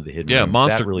entered in one of the hidden rooms. Yeah,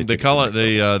 Monster. Really they call it.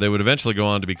 They would eventually go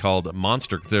on to be called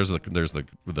Monster. There's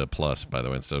the plus, by the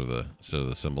way, instead of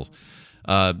the symbols.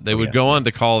 They would go on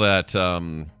to call that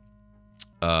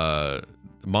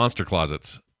Monster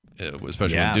Closets.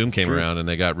 Especially when Doom came around, and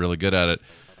they got really good at it.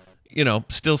 You know,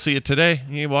 still see it today.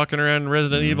 You walking around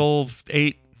Resident Evil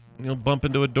 8, bump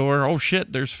into a door. Oh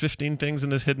shit! There's 15 things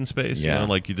in this hidden space. Yeah,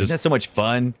 you just. Isn't that so much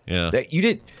fun? Yeah,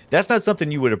 that's not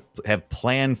something you would have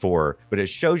planned for, but it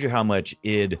shows you how much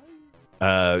id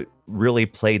really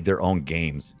played their own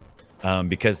games,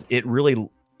 because it really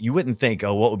you wouldn't think,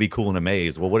 oh, what would be cool in a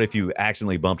maze? Well, what if you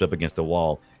accidentally bumped up against a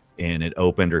wall and it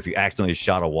opened, or if you accidentally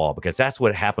shot a wall? Because that's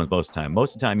what happens most of the time.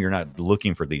 Most of the time, you're not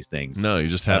looking for these things. No, you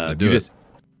just happen to do it.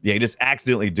 You just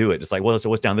accidentally do it. It's like, well, so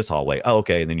what's down this hallway? Oh,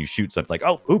 okay. And then you shoot something like,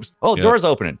 oh, oops. Oh, door's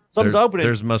opening. Something's opening.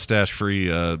 There's mustache-free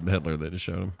Hitler they just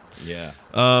showed him. Yeah.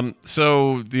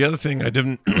 So the other thing I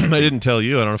didn't tell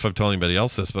you, I don't know if I've told anybody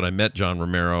else this, but I met John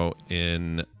Romero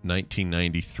in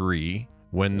 1993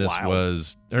 when this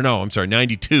was, or no, I'm sorry,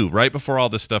 92, right before all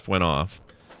this stuff went off.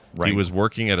 Right. He was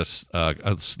working at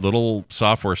a little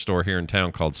software store here in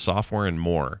town called Software and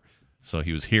More. So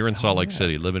he was here in Salt Lake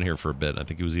City, living here for a bit. I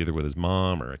think he was either with his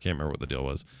mom or I can't remember what the deal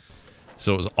was.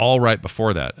 So it was all right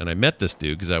before that. And I met this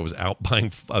dude because I was out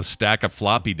buying a stack of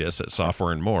floppy disks at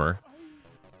Software and More,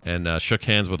 and shook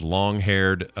hands with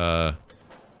long-haired John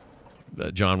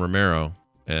Romero.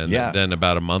 And then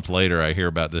about a month later, I hear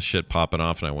about this shit popping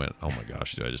off, and I went, oh my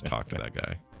gosh, dude, I just talked to that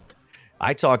guy.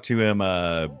 I talked to him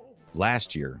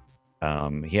last year.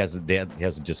 He has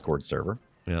a Discord server.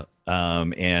 Yeah.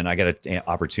 And I got an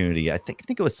opportunity. I think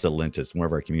it was Salentis, one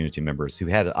of our community members, who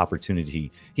had an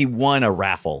opportunity. He won a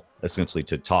raffle essentially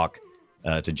to talk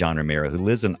to John Romero, who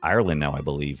lives in Ireland now, I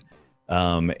believe.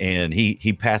 And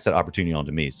he passed that opportunity on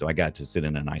to me, so I got to sit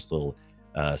in a nice little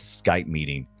Skype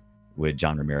meeting with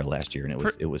John Romero last year, and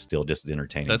it was still just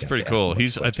entertaining. That's pretty cool.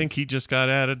 I think he just got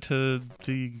added to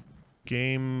the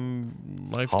Game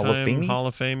Lifetime Hall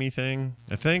of Fame thing,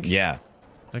 I think. Yeah.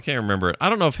 I can't remember it. I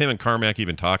don't know if him and Carmack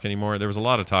even talk anymore. There was a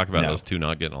lot of talk about those two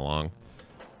not getting along.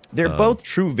 They're both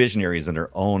true visionaries in their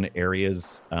own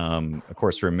areas. Of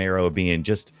course, Romero being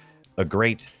just a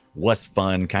great, less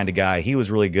fun kind of guy. He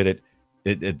was really good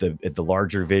at the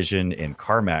larger vision, and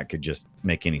Carmack could just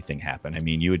make anything happen. I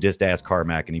mean, you would just ask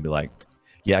Carmack, and he'd be like,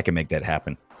 "Yeah, I can make that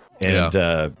happen." And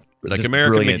like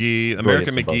American McGee,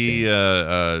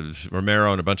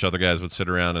 Romero, and a bunch of other guys would sit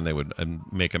around and they would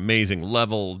make amazing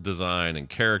level design and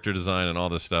character design and all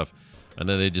this stuff. And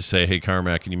then they'd just say, hey,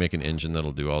 Carmack, can you make an engine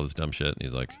that'll do all this dumb shit? And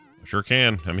he's like, sure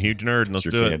can. I'm a huge nerd, and let's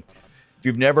do it. If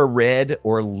you've never read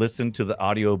or listened to the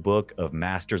audiobook of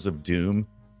Masters of Doom,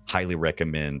 highly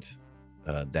recommend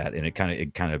that. And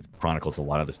it kind of chronicles a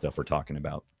lot of the stuff we're talking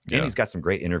about. And he's got some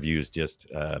great interviews, just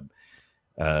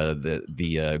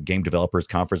the game developers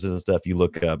conferences and stuff. You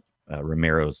look up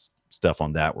Romero's stuff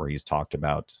on that, where he's talked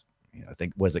about, I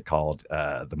think, was it called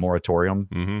the moratorium?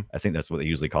 Mm-hmm. I think that's what they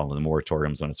usually call them, the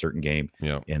moratoriums on a certain game.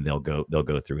 Yeah. And they'll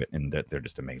go through it, and they're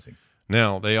just amazing.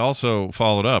 Now, they also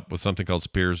followed up with something called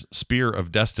Spear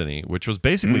of Destiny, which was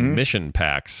basically mission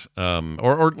packs,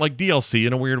 or like DLC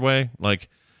in a weird way. Like,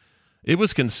 it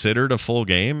was considered a full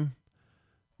game.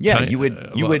 Yeah, you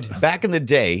would back in the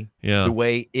day, the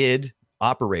way id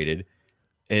operated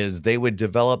is they would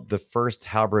develop the first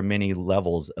however many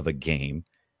levels of a game,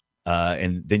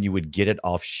 and then you would get it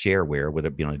off shareware, whether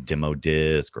it be on a demo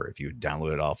disc or if you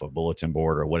download it off a bulletin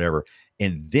board or whatever,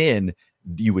 and then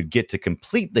you would get to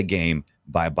complete the game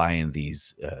by buying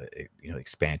these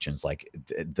expansions, like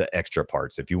the extra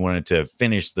parts. If you wanted to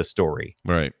finish the story,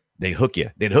 right, they'd hook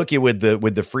you with the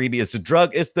freebie.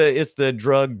 It's the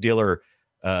drug dealer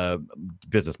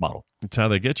business model. It's how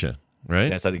they get you. Right,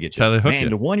 that's how they get you. It's how they hook you.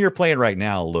 The one you're playing right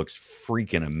now looks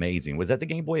freaking amazing. Was that the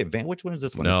Game Boy Advance? Which one is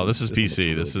this one? No, this is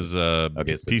PC. This is a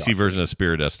PC version of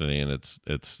Spear Destiny, and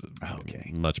it's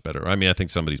much better. I mean, I think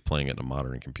somebody's playing it in a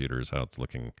modern computer is how it's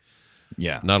looking.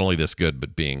 Yeah, not only this good,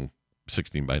 but being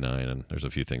 16:9, and there's a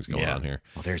few things going on here.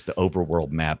 Well, there's the overworld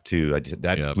map too.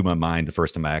 That blew my mind the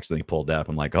first time I accidentally pulled that up.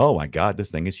 I'm like, oh my god, this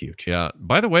thing is huge. Yeah.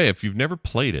 By the way, if you've never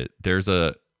played it, there's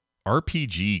a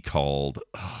RPG called.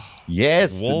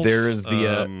 Yes, there's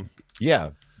the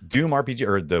Doom RPG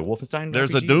or the Wolfenstein.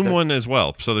 There's RPG? a Doom one as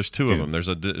well. So there's two of them. There's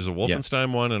a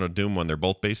Wolfenstein one and a Doom one. They're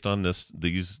both based on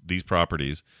these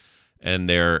properties, and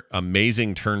they're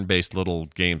amazing turn-based little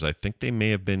games. I think they may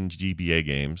have been GBA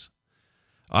games.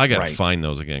 I gotta find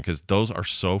those again because those are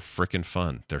so freaking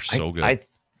fun. They're so good. I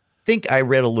think I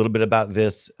read a little bit about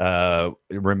this.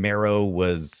 Romero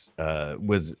was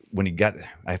when he got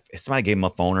somebody gave him a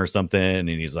phone or something, and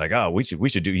he's like, "Oh, we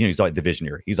should do." He's like the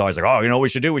visionary. He's always like, "Oh, we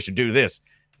should do this,"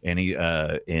 and he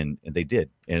and they did,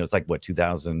 and it was like what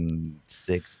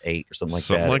 2006, 8 or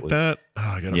something like that. Oh,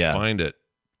 I gotta find it.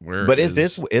 But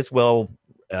it's well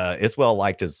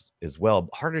liked as well.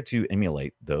 Harder to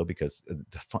emulate though because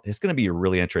it's going to be a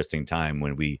really interesting time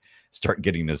when we start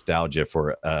getting nostalgia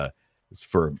for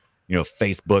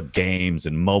Facebook games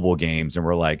and mobile games, and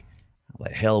we're like, how the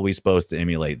hell are we supposed to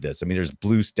emulate this? I mean, there's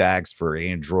BlueStacks for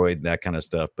Android, that kind of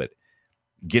stuff, but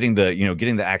getting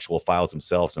the actual files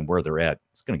themselves and where they're at,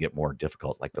 it's going to get more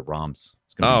difficult. Like the ROMs.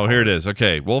 Here it is.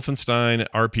 Okay, Wolfenstein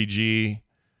RPG,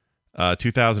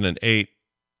 2008,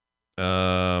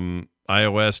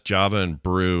 iOS, Java, and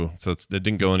Brew. So it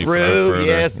didn't go any further.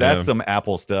 Yes, that's some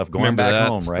Apple stuff going back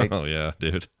home, right? Oh yeah,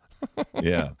 dude.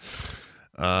 Yeah.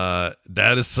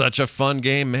 That is such a fun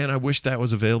game, man. I wish that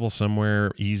was available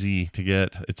somewhere easy to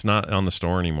get. It's not on the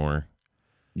store anymore.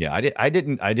 Yeah, I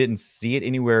didn't see it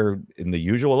anywhere in the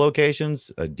usual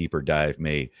locations. A deeper dive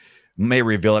may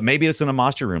reveal it. Maybe it's in a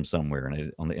monster room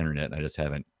somewhere on the internet. And I just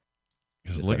haven't.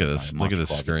 Because look at this. Look at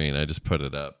this screen. I just put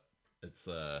it up.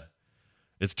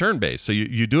 It's turn-based, so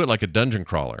you do it like a dungeon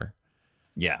crawler.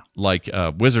 Yeah, like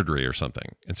wizardry or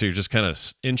something, and so you're just kind of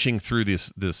inching through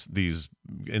these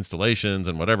installations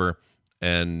and whatever,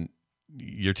 and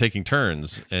you're taking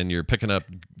turns and you're picking up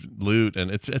loot,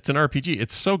 and it's an RPG.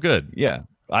 It's so good. Yeah,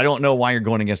 I don't know why you're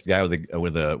going against the guy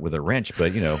with a wrench,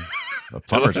 but a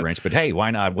plumber's wrench. But hey,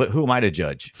 why not? Who am I to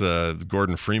judge? It's a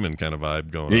Gordon Freeman kind of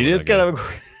vibe going on. It is kind of.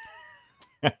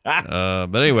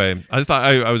 But anyway, I thought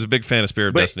I was a big fan of Spirit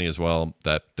of Destiny as well.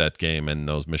 That game and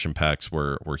those mission packs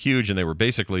were huge, and they were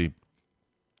basically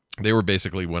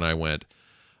when I went,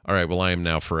 all right, well, I am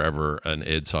now forever an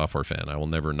id Software fan. I will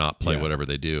never not play whatever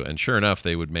they do. And sure enough,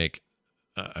 they would make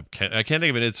I can't think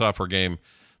of an id Software game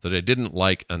that I didn't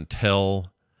like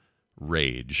until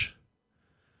Rage,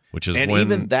 which is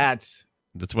that's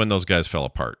when those guys fell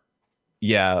apart.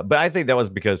 Yeah, but I think that was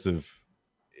because of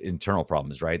internal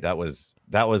problems, right? That was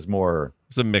more.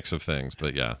 It's a mix of things,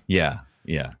 but yeah.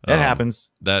 It happens.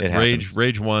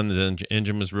 Rage 1, the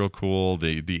engine was real cool.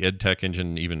 The id Tech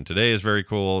engine even today is very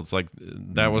cool. It's like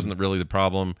that wasn't really the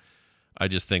problem. I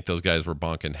just think those guys were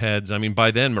bonking heads. I mean, by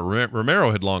then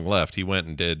Romero had long left. He went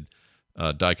and did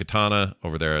Daikatana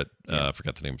over there at I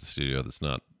forgot the name of the studio that's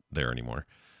not there anymore.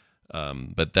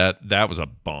 But that was a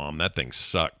bomb. That thing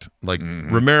sucked. Like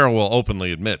Romero will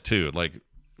openly admit too. Like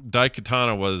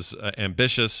Daikatana was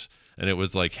ambitious, and it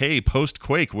was like, hey, post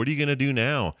Quake, what are you going to do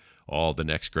now? Oh, the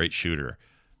next great shooter.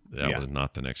 That was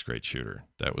not the next great shooter.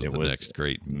 That was next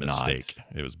great mistake.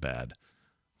 It was bad.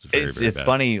 It's bad.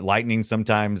 Funny. Lightning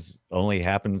sometimes only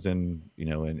happens in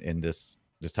this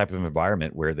type of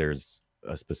environment where there's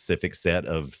a specific set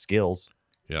of skills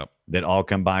that all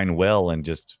combine well, and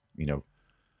just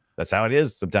that's how it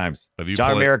is sometimes.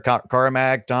 John Mayer,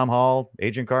 Carmack, Tom Hall,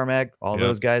 Adrian Carmack, all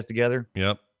those guys together.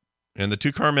 Yep. And the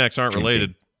two Carmacks aren't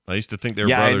related. I used to think they were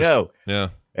brothers. I know. Yeah.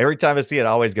 Every time I see it, I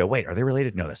always go, wait, are they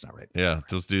related? No, that's not right. Yeah,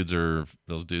 those dudes are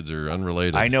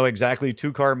unrelated. I know exactly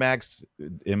two Carmacks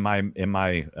in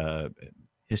my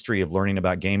history of learning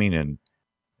about gaming,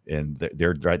 and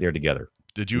they're right there together.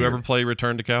 Did you ever play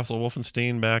Return to Castle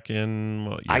Wolfenstein back in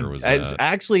what year was that? It's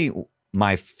actually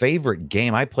my favorite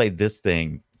game. I played this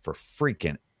thing for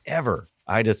freaking ever.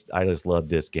 I just love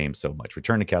this game so much.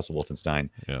 Return to Castle Wolfenstein.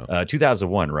 Yeah.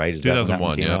 2001, right?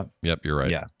 2001. Yep, you're right.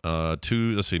 Yeah.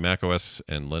 Let's see, Mac OS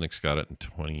and Linux got it in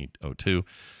 2002.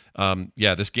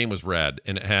 This game was rad,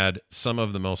 and it had some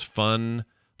of the most fun,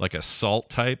 like assault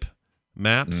type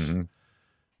maps.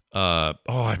 I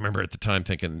remember at the time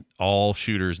thinking all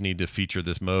shooters need to feature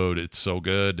this mode. It's so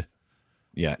good.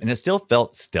 Yeah, and it still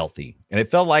felt stealthy, and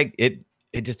it felt like it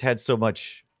just had so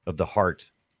much of the heart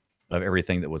of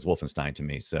everything that was Wolfenstein to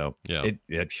me. So yeah,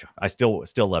 I still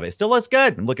love it. It still looks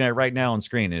good. I'm looking at it right now on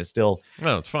screen, and it's still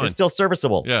it's fine. It's still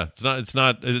serviceable. Yeah,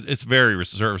 it's very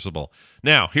serviceable.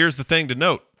 Now, here's the thing to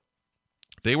note: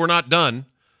 they were not done.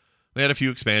 They had a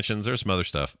few expansions. There's some other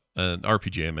stuff,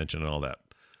 RPG I mentioned, and all that.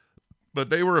 But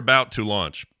they were about to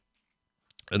launch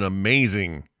an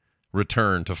amazing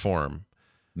return to form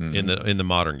in the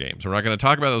modern games. We're not going to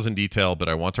talk about those in detail, but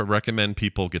I want to recommend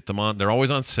people get them on. They're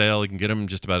always on sale. You can get them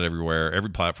just about everywhere. Every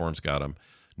platform's got them.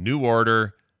 New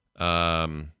Order.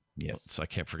 Yes, I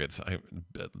can't forget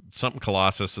something.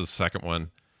 Colossus is the second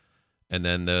one, and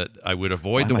then I would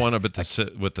avoid the one with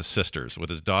the sisters, with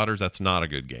his daughters. That's not a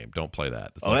good game. Don't play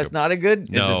that. That's not a good.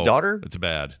 No, is his daughter? It's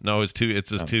bad. No, it's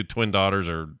his two twin daughters,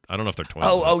 or I don't know if they're twins.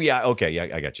 Yeah. Okay, yeah,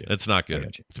 I got you. It's not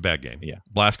good. It's a bad game. Yeah,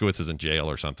 Blazkowicz is in jail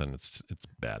or something. It's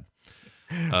bad.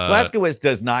 Blazkowicz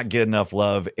does not get enough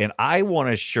love, and I want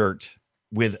a shirt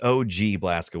with OG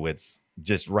Blazkowicz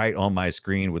just right on my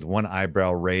screen with one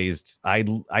eyebrow raised. I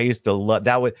used to love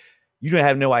that. You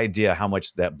have no idea how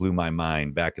much that blew my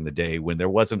mind back in the day when there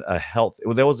wasn't a health.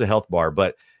 Well, there was a health bar,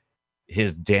 but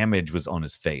his damage was on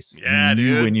his face. Yeah, you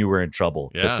knew dude. when you were in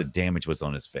trouble. Yeah, the damage was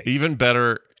on his face. Even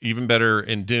better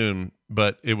in Dune,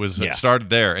 but it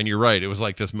started there. And you're right. It was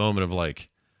like this moment of like,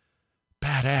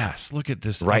 badass. Look at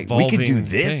this evolving we could do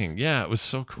this thing. Yeah, it was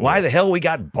so cool. Why the hell we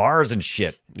got bars and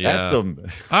shit? Yeah,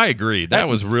 I agree. That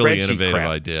was really innovative crap.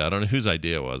 idea. I don't know whose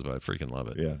idea it was, but I freaking love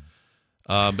it. Yeah.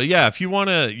 But yeah, if you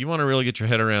wanna really get your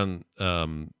head around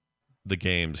the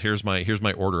games, here's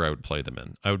my order I would play them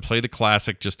in. I would play the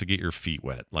classic just to get your feet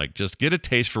wet. Like just get a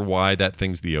taste for why that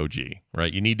thing's the OG,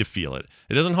 right? You need to feel it.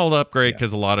 It doesn't hold up great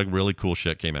because a lot of really cool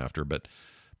shit came after, but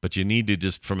you need to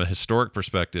just from a historic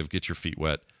perspective get your feet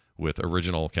wet with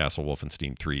original Castle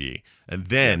Wolfenstein 3D. And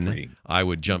then I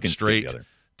would jump straight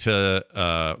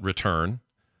to Return.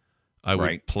 I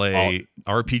would play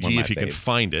RPG if you can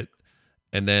find it.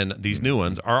 And then these new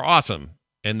ones are awesome.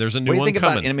 And there's a new one coming. What do you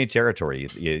think about Enemy Territory?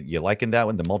 You liking that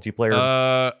one, the multiplayer?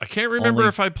 I can't remember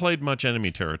if I played much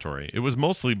Enemy Territory. It was all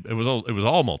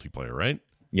multiplayer, right?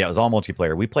 Yeah, it was all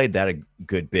multiplayer. We played that a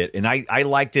good bit. And I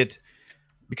liked it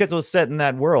because it was set in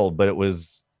that world, but it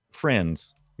was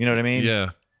friends. You know what I mean?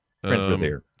 Yeah. Friends were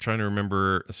there. Trying to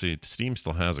remember. Let's see, Steam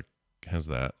still has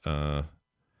that.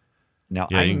 Now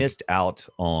I missed out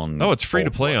on. Oh, it's free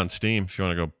to play on Steam if you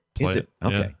want to go play it.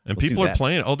 Okay, yeah. And people are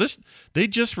playing. Oh, they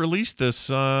just released this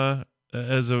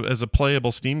as a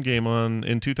playable Steam game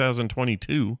in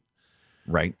 2022.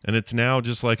 Right, and it's now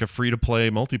just like a free to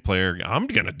play multiplayer. I'm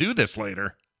gonna do this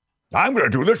later. I'm gonna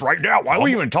do this right now. Why are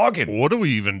we even talking? What are we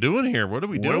even doing here? What are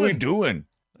we doing?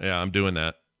 Yeah, I'm doing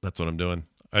that. That's what I'm doing.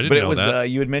 I didn't know that.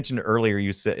 You had mentioned earlier.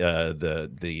 You said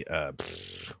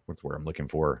what's the word I'm looking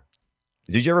for?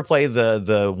 Did you ever play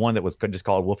the one that was just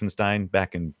called Wolfenstein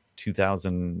back in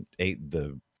 2008?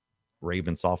 The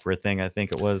Raven Software thing, I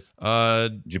think it was.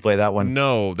 Did you play that one?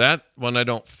 No, that one I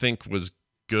don't think was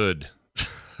good.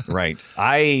 Right.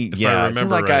 It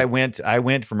seemed like right. I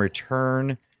went from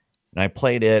Return, and I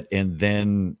played it, and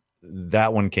then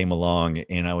that one came along,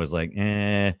 and I was like,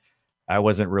 I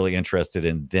wasn't really interested,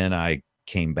 and then I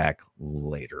came back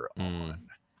later on.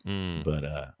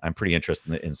 But I'm pretty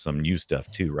interested in some new stuff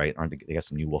too, right? Aren't they got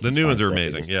some new Wolfenstein? The new ones are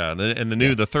amazing, yeah. And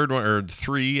the third one, or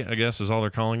 3, I guess is all they're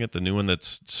calling it. The new one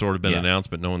that's sort of been announced,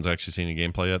 but no one's actually seen any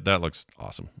gameplay yet. That looks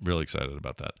awesome. Really excited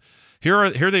about that. Here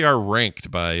they are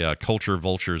ranked by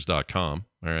culturevultures.com.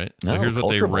 All right, so here's what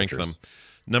they rank them.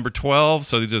 Number 12.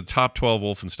 So these are the top 12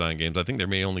 Wolfenstein games. I think there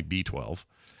may only be 12.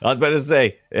 I was about to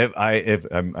say if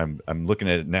I'm looking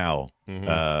at it now,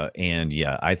 and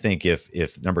yeah, I think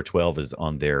if number 12 is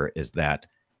on there,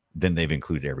 then they've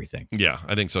included everything. Yeah,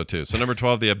 I think so too. So number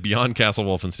 12, they have Beyond Castle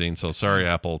Wolfenstein. So sorry,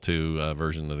 Apple, to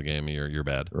version of the game, you're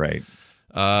bad. Right.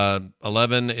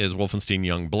 11 is Wolfenstein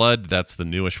Young Blood. That's the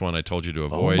newest one I told you to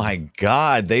avoid. Oh my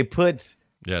God, they put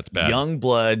it's bad. Young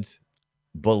Blood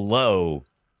below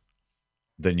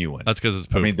the new one. That's because it's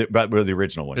poop. I mean, the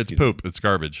original one. It's poop. It's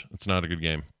garbage. It's not a good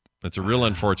game. It's a real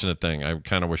unfortunate thing. I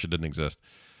kind of wish it didn't exist.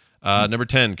 Number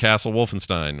 10, Castle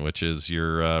Wolfenstein, which is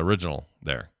your original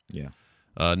there. Yeah.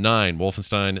 9,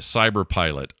 Wolfenstein Cyber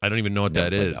Pilot. I don't even know what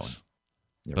that is,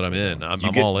 but I'm in. I'm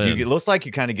all in. It looks like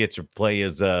you kind of get to play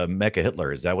as Mecha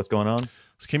Hitler. Is that what's going on?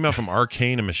 This came out from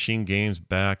Arcane and Machine Games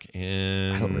back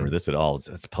in... I don't remember this at all.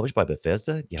 It's published by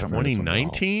Bethesda? Yeah,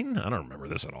 2019? I don't remember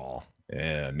this at all.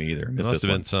 Yeah, me either. It must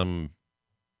have been some...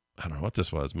 I don't know what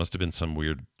this was. Must have been some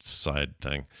weird side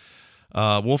thing.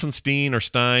 Wolfenstein or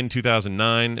Stein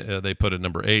 2009, they put at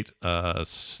number 8.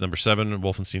 Number 7,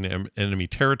 Wolfenstein Enemy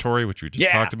Territory, which we just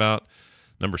talked about.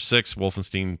 Number 6,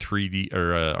 Wolfenstein 3D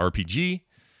or RPG,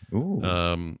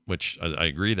 which I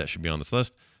agree that should be on this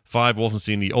list. 5,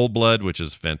 Wolfenstein The Old Blood, which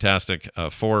is fantastic.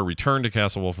 4, Return to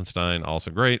Castle Wolfenstein, also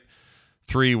great.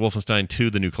 3, Wolfenstein 2,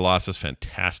 The New Colossus,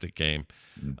 fantastic game.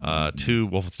 2,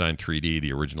 Wolfenstein 3D,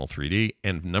 the original 3D.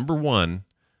 And number 1,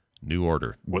 New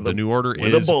Order. New Order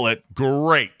is a bullet.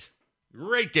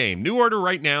 Great game. New Order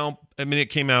right now. I mean, it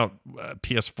came out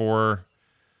PS4,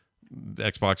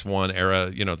 Xbox One era.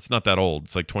 You know, it's not that old.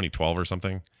 It's like 2012 or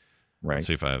something. Right. Let's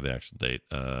see if I have the actual date.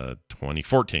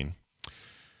 2014.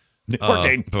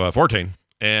 14.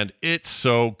 And it's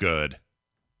so good.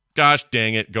 Gosh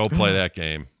dang it. Go play that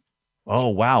game. Oh,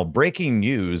 wow. Breaking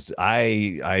news.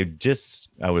 I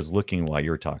was looking while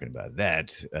you were talking about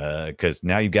that, because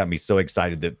now you've got me so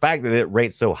excited. The fact that it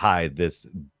rates so high, this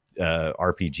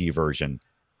RPG version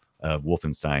of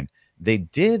Wolfenstein, they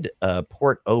did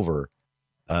port over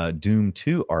Doom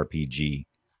 2 RPG,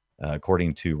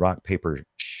 according to Rock Paper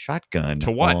Shotgun.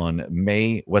 To what? On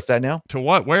May. What's that now? To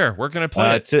what? Where can I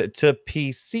play it? To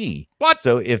PC. What?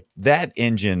 So if that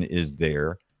engine is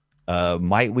there,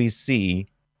 might we see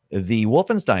the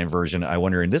Wolfenstein version? I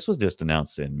wonder. And this was just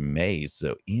announced in May,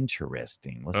 so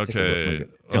interesting. Let's okay.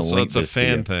 So it's a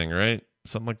fan thing, right?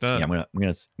 Something like that. Yeah, I'm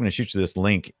gonna shoot you this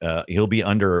link. He'll be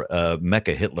under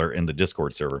Mecha Hitler in the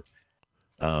Discord server.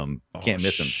 Can't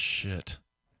miss him. Shit.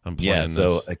 I'm playing this.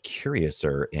 So a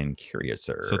Curiouser and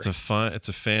Curiouser. So it's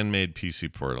a fan-made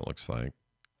PC port. It looks like.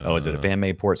 Is it a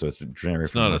fan-made port? So it's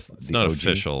generated. It's not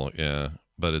official. Yeah,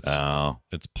 but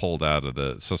it's pulled out of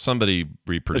the. So somebody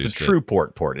reproduced. It's a true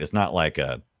port. It's not like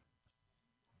a.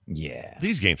 Yeah.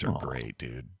 These games are great,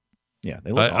 dude. Yeah,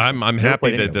 they look awesome. I'm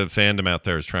happy that the fandom out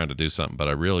there is trying to do something, but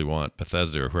I really want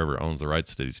Bethesda or whoever owns the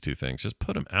rights to these two things, just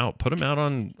put them out. Put them out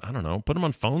on, I don't know, put them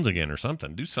on phones again or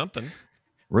something. Do something.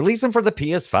 Release them for the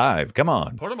PS5. Come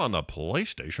on. Put them on the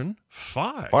PlayStation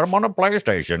 5. Put them on the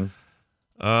PlayStation.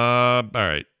 All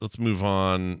right, let's move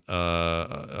on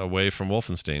away from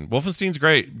Wolfenstein. Wolfenstein's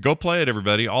great. Go play it,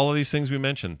 everybody. All of these things we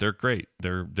mentioned, they're great.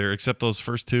 They're except those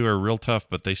first two are real tough,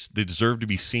 but they deserve to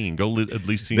be seen. Go at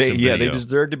least see some video. Yeah, they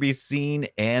deserve to be seen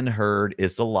and heard.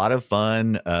 It's a lot of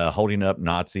fun holding up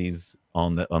Nazis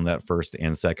on that first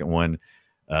and second one.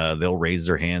 They'll raise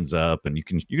their hands up, and you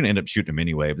can end up shooting them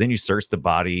anyway. But then you search the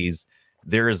bodies.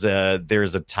 There's a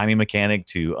timing mechanic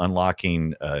to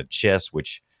unlocking chests,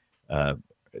 which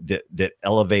that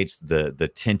elevates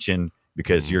the tension,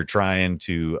 because you're trying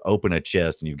to open a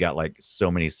chest and you've got like so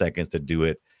many seconds to do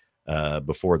it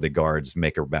before the guards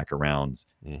make her back around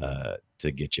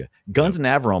to get you. Guns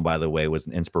Navarone, by the way, was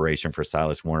an inspiration for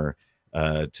Silas Warner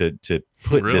to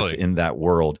put this in that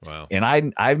world. Wow. And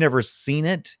I've never seen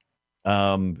it.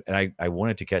 And I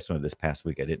wanted to catch some of this past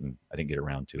week. I didn't get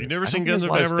around to it. You've never seen Guns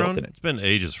of Navarone? It's been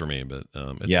ages for me, but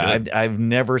it's good. I've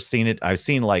never seen it. I've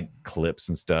seen like clips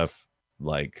and stuff.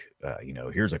 Like,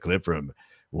 here's a clip from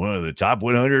one of the top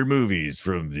 100 movies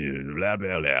from the blah,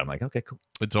 blah, blah. I'm like, okay, cool.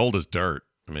 It's old as dirt.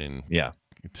 I mean, yeah,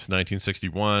 it's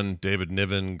 1961. David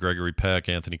Niven, Gregory Peck,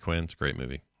 Anthony Quinn. It's a great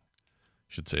movie. You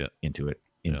should see it. Into it.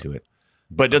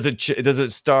 But does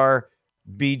it star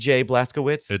B.J.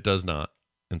 Blazkowicz? It does not.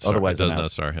 Otherwise, it does not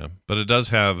star him. But it does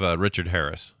have Richard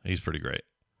Harris. He's pretty great.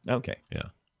 Okay. Yeah.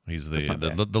 He's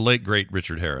the late, great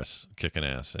Richard Harris kicking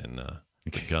ass in the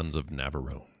Guns of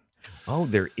Navarone. Oh,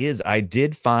 there is. I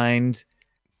did find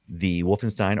the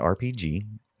Wolfenstein RPG,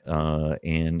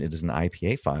 and it is an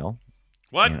IPA file.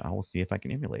 What? And I will see if I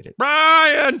can emulate it.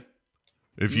 Brian!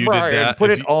 If you did that, put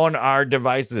it on our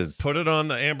devices. Put it on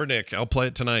the Amber Nick. I'll play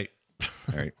it tonight.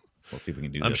 All right. We'll see if we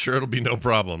can do this. I'm sure it'll be no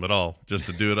problem at all. Just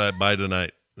to do it by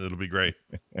tonight. It'll be great.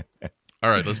 All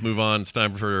right, let's move on. It's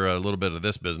time for a little bit of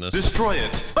this business. Destroy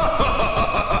it.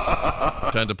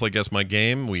 Time to play Guess My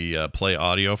Game. We play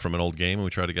audio from an old game, and we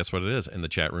try to guess what it is. And the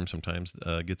chat room sometimes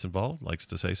gets involved, likes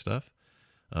to say stuff.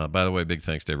 By the way, big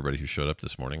thanks to everybody who showed up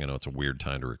this morning. I know it's a weird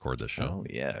time to record this show. Oh,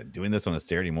 yeah. Doing this on a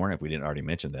Saturday morning, if we didn't already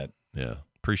mention that. Yeah,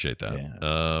 appreciate that.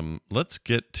 Yeah. Let's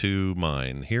get to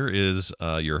mine. Here is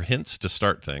your hints to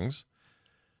start things.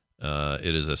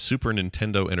 It is a Super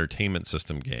Nintendo Entertainment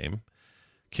System game.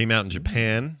 Came out in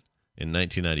Japan in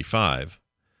 1995.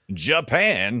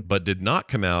 Japan? But did not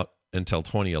come out until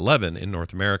 2011 in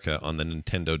North America on the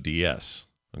Nintendo DS.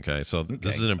 Okay, so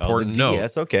this is an important note.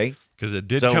 DS, okay. Because it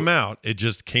did come out. It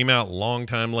just came out a long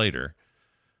time later.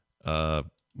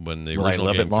 When the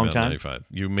original game came out in 95.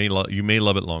 You may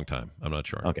love it long time. I'm not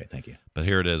sure. Okay, thank you. But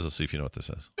here it is. Let's see if you know what this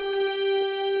is.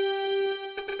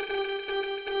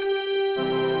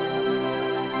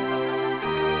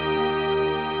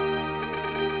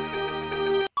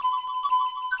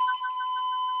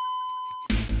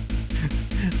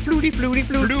 Flutie, flutie,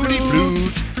 flute, Flutie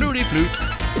flute. Flutie flute.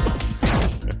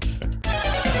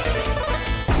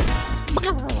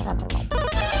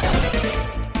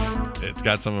 It's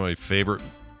got some of my favorite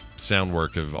sound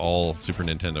work of all Super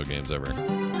Nintendo games ever.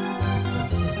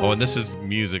 Oh, and this is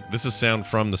music. This is sound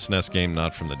from the SNES game,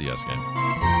 not from the DS game.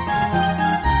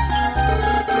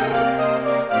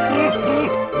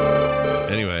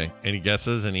 Anyway, any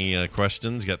guesses? Any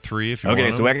questions? You got 3 if you want. Okay,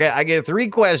 so I get 3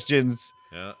 questions.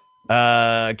 Yeah.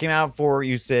 Came out for,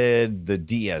 you said, the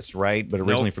DS, right? But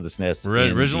originally for the SNES.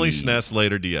 Originally SNES,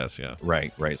 later DS, yeah.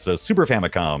 Right. So Super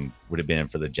Famicom would have been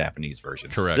for the Japanese version.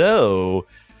 Correct. So,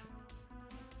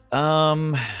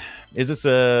 is this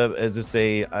a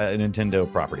Nintendo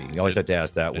property? You always have to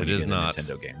ask that when you get a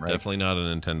Nintendo game, right? Definitely not a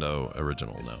Nintendo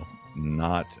original, no.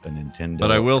 Not a Nintendo.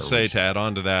 But I will say, to add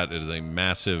on to that, it is a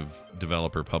massive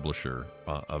developer publisher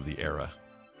of the era.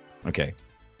 Okay.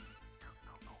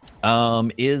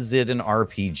 Is it an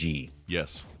RPG?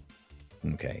 Yes.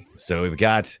 Okay. So we've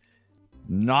got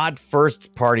not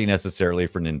first party necessarily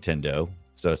for Nintendo.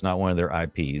 So it's not one of their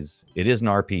IPs. It is an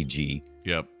RPG.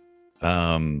 Yep.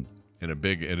 And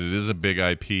it is a big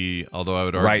IP, although I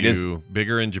would argue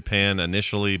bigger in Japan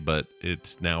initially, but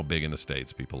it's now big in the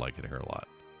States. People like it here a lot.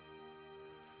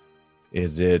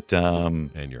 Is it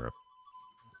and Europe.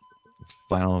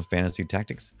 Final Fantasy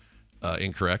Tactics?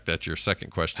 Incorrect. That's your second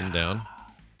question down.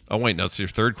 Oh wait, no, it's your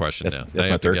third question now. That's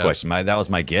my third question. That was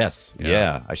my guess.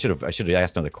 Yeah. I should have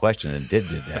asked another question and did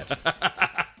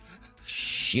that.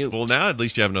 Shoot. Well, now at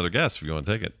least you have another guess if you want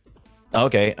to take it.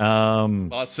 Okay.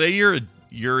 Well, say you're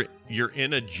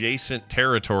in adjacent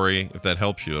territory, if that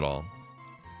helps you at all.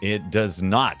 It does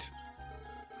not.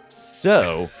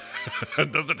 So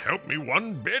does it help me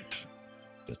one bit?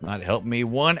 Does not help me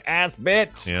one ass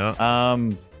bit. Yeah.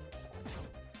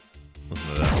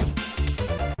 Listen to that.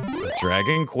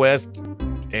 Dragon Quest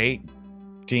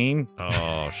 18.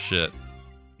 Oh shit.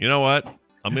 You know what?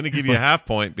 I'm going to give you a half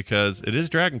point because it is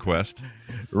Dragon Quest.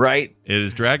 Right. It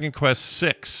is Dragon Quest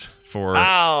 6 for...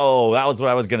 Oh, that was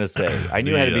what I was going to say. I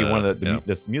knew it had to be one of the...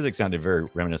 This music sounded very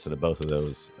reminiscent of both of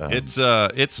those. It's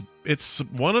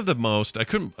one of the most... I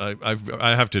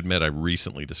have to admit, I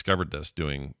recently discovered this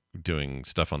doing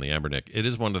stuff on the Ambernick. It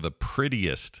is one of the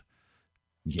prettiest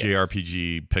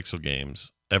JRPG pixel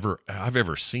games I've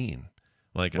ever seen.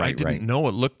 Like, I didn't know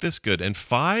it looked this good. And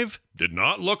 5 did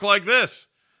not look like this.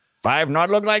 5 not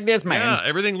look like this, man. Yeah,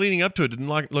 everything leading up to it didn't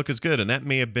look as good. And that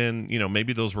may have been,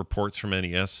 maybe those were ports from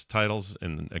NES titles.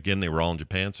 And again, they were all in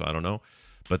Japan, so I don't know.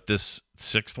 But this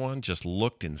 6th one just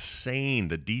looked insane.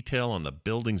 The detail on the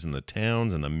buildings and the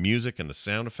towns and the music and the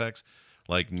sound effects,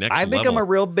 like next level. I've become a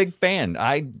real big fan.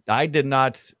 I had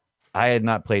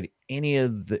not played any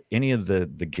of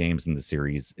the games in the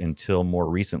series until more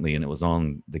recently, and it was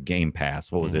on the Game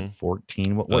Pass. What was it?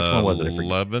 14? Which one was it?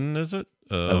 11, is it?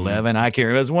 11. I can't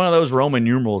remember. It was one of those Roman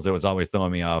numerals that was always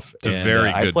throwing me off. It's a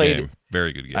very good game.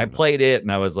 Very good game. I played it,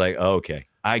 and I was like, oh, okay,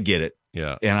 I get it.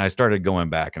 Yeah. And I started going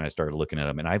back, and I started looking at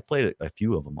them, and I've played a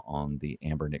few of them on the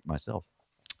Ambernick myself.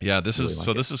 Yeah, this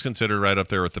is considered right up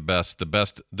there with the best. The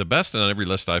best on every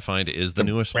list I find is the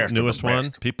newest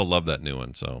one. People love that new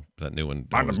one, so that new one.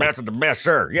 I'm the best of the best,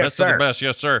 sir. Yes, best sir. Of the best,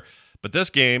 yes, sir. But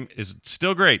this game is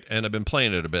still great, and I've been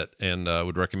playing it a bit, and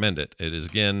would recommend it. It is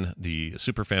again the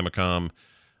Super Famicom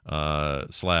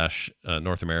 /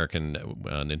 North American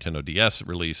Nintendo DS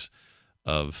release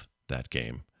of that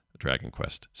game, Dragon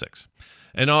Quest 6.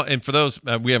 And for those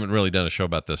we haven't really done a show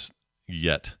about this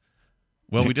yet.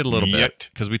 Well, we did a little bit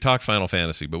because we talked Final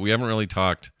Fantasy, but we haven't really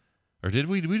talked. Or did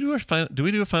we? Do we do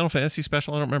a Final Fantasy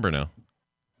special? I don't remember now.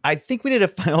 I think we did a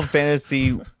Final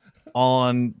Fantasy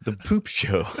on the Poop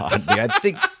Show. I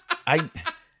think I don't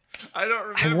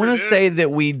remember. I want to say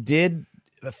that we did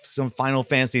some Final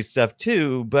Fantasy stuff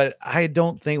too, but I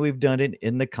don't think we've done it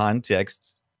in the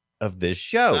context of this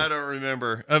show. I don't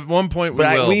remember. At one point,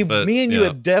 me and you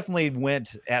have definitely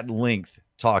went at length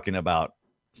talking about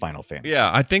Final Fantasy.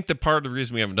 Yeah, I think that part of the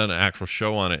reason we haven't done an actual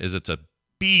show on it is it's a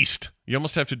beast. You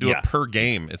almost have to do it per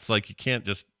game. It's like you can't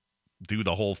just do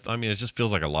the whole... I mean, it just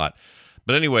feels like a lot.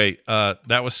 But anyway,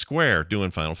 that was Square doing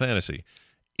Final Fantasy.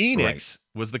 Enix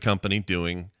was the company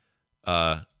doing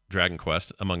Dragon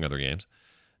Quest, among other games.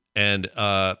 And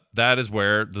that is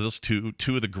where those two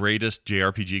of the greatest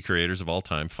JRPG creators of all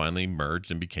time finally merged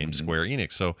and became Square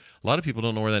Enix. So a lot of people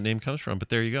don't know where that name comes from, but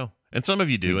there you go. And some of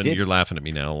you do, and you're laughing at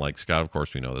me now, like, Scott, of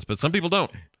course we know this, but some people don't.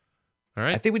 All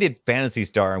right? I think we did Phantasy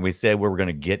Star, and we said we were going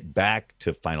to get back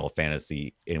to Final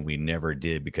Fantasy, and we never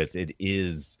did because it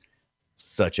is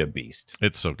such a beast.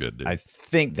 It's so good, dude. I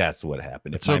think that's what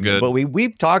happened. It's so good. But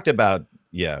we've talked about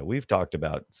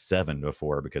 7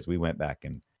 before because we went back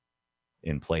and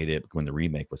and played it when the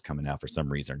remake was coming out for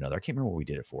some reason or another. I can't remember what we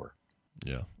did it for.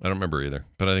 Yeah, I don't remember either,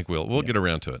 but I think we'll get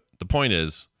around to it. The point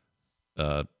is,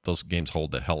 those games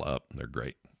hold the hell up. They're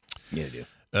great. Yeah, they do.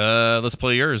 Let's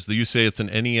play yours. You say it's an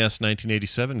NES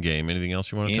 1987 game. Anything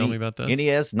else you want to tell me about this?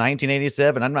 NES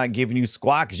 1987. I'm not giving you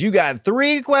squawk because you got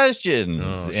 3 questions.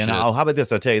 How about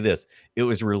this? I'll tell you this. It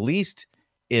was released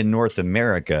in North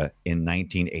America in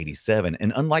 1987.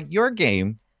 And unlike your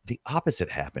game, the opposite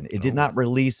happened. It did not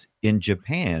release in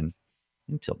Japan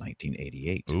until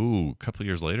 1988. Ooh, a couple of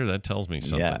years later, that tells me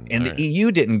something. Yeah, and the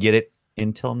EU didn't get it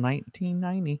until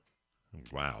 1990.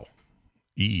 Wow.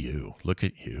 EU. Look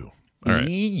at you. All right.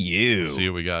 EU. Let's see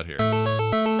what we got here.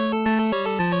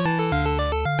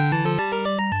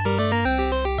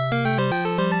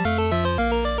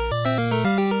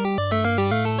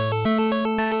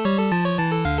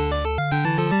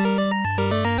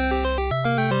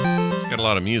 It's got a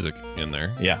lot of music in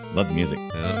there. Yeah, love the music.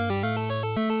 Yeah.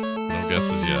 No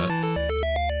guesses yet.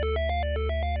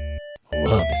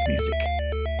 Love this music.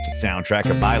 It's a soundtrack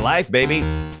of my life, baby.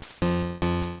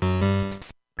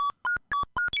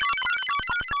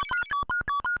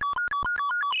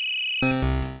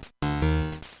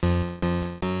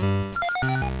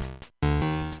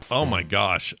 Oh my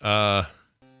gosh. What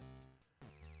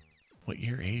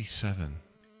year? 87.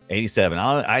 87.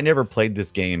 I never played this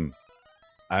game.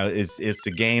 It's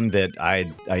a game that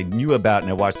I knew about and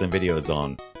I watched some videos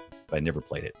on, but I never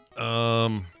played it.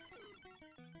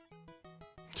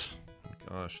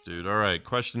 Gosh, dude. All right.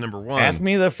 Question number 1. Ask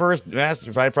me the first.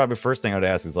 Probably first thing I would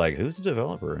ask is like, who's the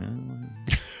developer?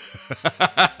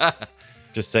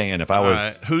 Just saying, if I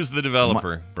was, who's the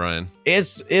developer, Brian?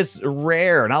 It's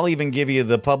Rare, and I'll even give you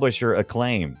the publisher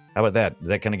Acclaim. How about that? Does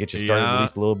that kind of get you started at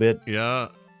least a little bit? Yeah.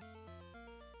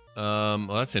 Well,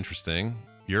 that's interesting.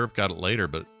 Europe got it later,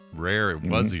 but Rare, it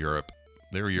was Europe.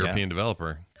 They were a European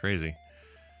developer. Crazy.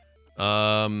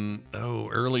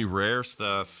 Early Rare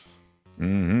stuff.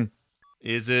 Mm-hmm.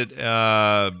 Is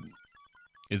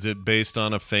it based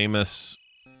on a famous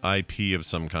IP of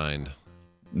some kind?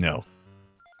 No.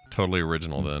 Totally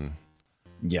original then.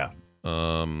 Yeah.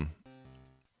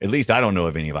 At least I don't know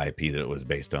of any of IP that it was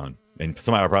based on. And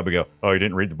somebody will probably go, "Oh, you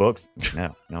didn't read the books?"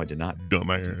 No, I did not.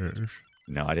 Dumbass.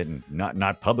 No, I didn't.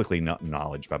 Not publicly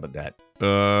knowledge about that.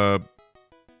 I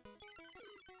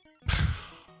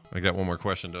got one more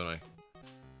question, don't I?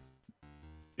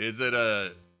 Is it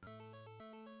a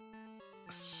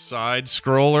side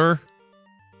scroller?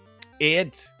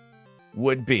 It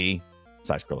would be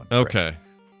side scrolling. Okay. Correct.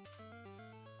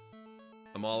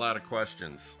 I'm all out of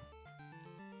questions.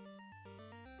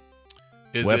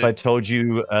 If I told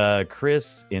you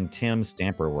Chris and Tim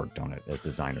Stamper worked on it as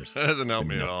designers? That doesn't help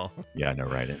me at all. Yeah, I know,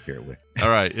 right? I didn't fear it would. All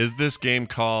right. Is this game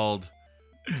called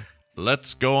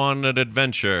Let's Go on an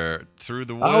Adventure Through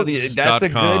the Woods?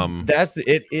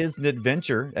 It is an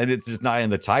adventure, and it's just not in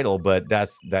the title, but that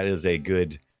is a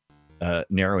good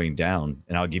narrowing down.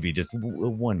 And I'll give you just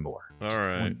one more. All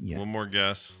right. One more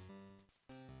guess.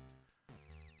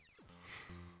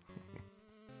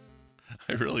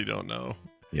 I really don't know.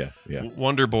 Yeah.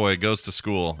 Wonder Boy Goes to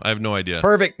School. I have no idea.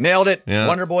 Perfect. Nailed it. Yeah.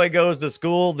 Wonder Boy Goes to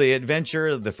School. The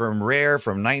adventure from Rare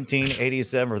from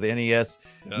 1987 for the NES.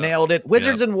 Yeah. Nailed it.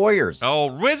 Wizards and Warriors.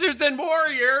 Oh, Wizards and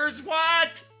Warriors.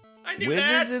 What? I knew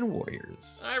that. Wizards and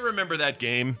Warriors. I remember that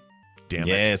game. Damn it.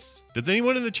 Yes. Did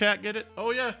anyone in the chat get it?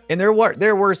 Oh, yeah. And there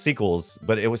were sequels,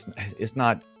 but it's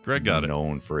not Greg got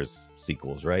known for his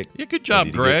sequels, right? Yeah, good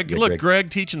job, Greg. Look, Greg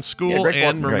teaching school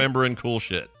and remembering cool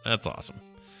shit. That's awesome.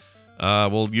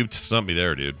 Well, you stumped me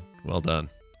there, dude. Well done.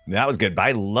 That was good. But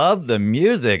I love the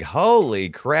music. Holy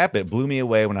crap. It blew me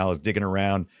away when I was digging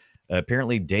around.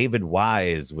 Apparently, David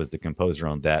Wise was the composer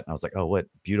on that. And I was like, oh, what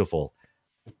beautiful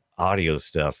audio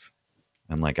stuff.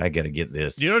 I'm like, I got to get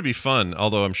this. You know, it'd be fun,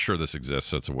 although I'm sure this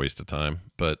exists, so it's a waste of time.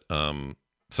 But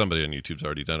somebody on YouTube's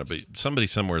already done it. But somebody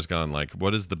somewhere has gone like,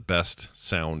 what is the best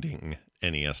sounding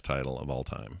NES title of all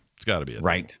time? It's got to be it.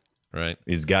 Right. Right.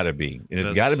 It's got to be. And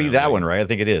it's got to be that one, right? I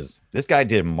think it is. This guy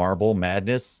did Marble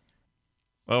Madness.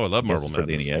 Oh, I love Marble Madness. For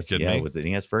the NES. Yeah, it was the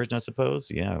NES version, I suppose.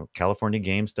 Yeah. California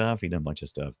game stuff. He did a bunch of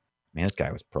stuff. Man, this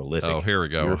guy was prolific. Oh, here we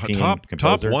go. European Top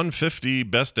composer. 150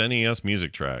 best NES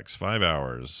music tracks. 5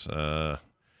 hours. 5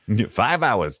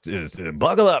 hours.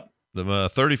 Buckle up. The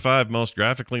 35 most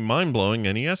graphically mind-blowing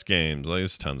NES games.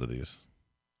 There's tons of these.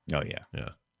 Oh, yeah. Yeah.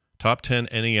 Top 10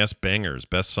 NES bangers.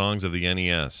 Best songs of the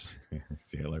NES.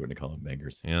 See, I like when they call them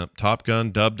bangers. Yeah. Top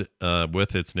Gun dubbed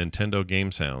with its Nintendo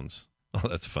game sounds. Oh,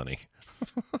 that's funny.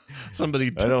 I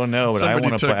don't know, but I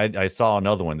want to play. I saw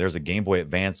another one. There's a Game Boy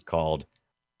Advance called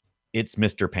It's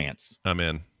Mr. Pants. I'm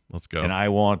in. Let's go. And I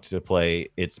want to play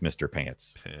It's Mr.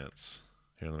 Pants.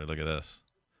 Here, let me look at this.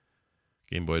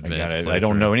 Game Boy Advance. I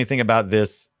don't know anything about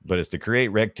this, but it's to create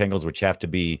rectangles which have to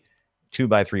be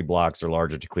 2x3 blocks or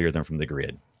larger to clear them from the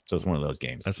grid. So it's one of those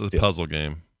games. That's a puzzle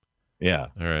game. Yeah.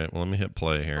 All right. Well, let me hit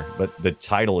play here. But the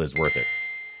title is worth it.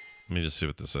 Let me just see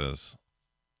what this is.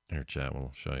 Here, chat.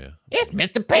 We'll show you. It's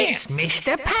Mr. Pants.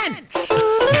 Mr. Pants.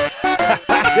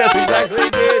 That's exactly what he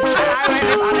did.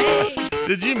 Hello, everybody.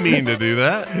 Did you mean to do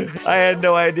that? I had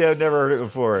no idea. I've never heard it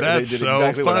before. That's they did so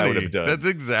exactly what I would funny. have done. That's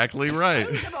exactly right.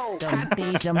 He's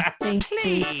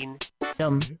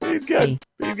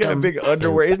got big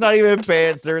underwear. He's not even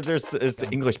pants. It's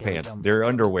English pants. They're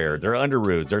underwear. They're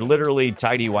underoos. They're literally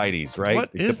tidy whities, right?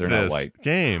 What Except is they're not this white.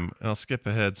 game? I'll skip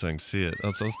ahead so I can see it. Oh,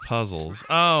 it's those puzzles.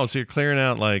 Oh, so you're clearing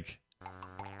out like.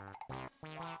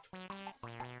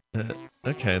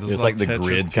 Okay, those It's are like the Tetris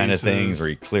grid kind of things pieces. where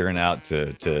you're clearing out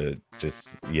to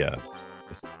just yeah.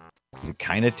 It's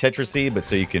kind of Tetris-y, but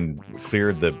so you can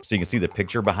clear so you can see the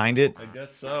picture behind it. I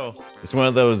guess so. It's one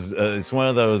of those.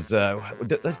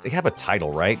 They have a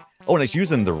title, right? Oh, and it's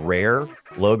using the Rare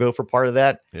logo for part of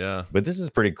that. Yeah. But this is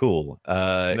pretty cool.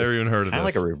 Never even heard of Kind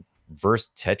this. of like a reverse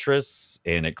Tetris,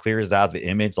 and it clears out the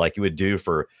image like you would do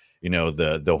for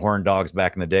the horn dogs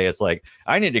back in the day. It's like,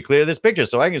 I need to clear this picture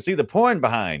so I can see the porn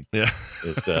behind. Yeah.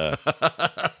 It's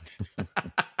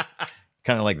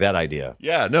kind of like that idea.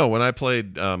 Yeah, no, when I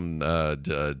played what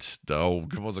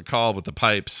was it called with the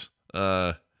pipes?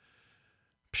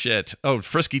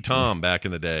 Frisky Tom back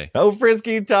in the day. Oh,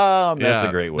 Frisky Tom. That's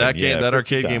a great one. That game, that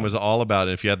Frisky arcade Tom. game was all about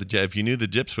it. If you knew the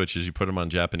dip switches, you put them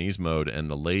on Japanese mode, and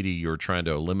the lady you were trying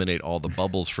to eliminate all the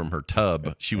bubbles from her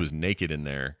tub, she was naked in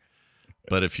there.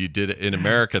 But if you did it in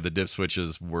America, the dip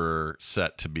switches were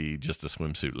set to be just a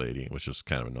swimsuit lady, which was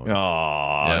kind of annoying.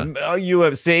 Oh,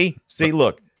 UFC. See,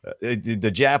 look,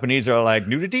 the Japanese are like,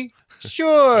 nudity?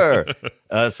 Sure.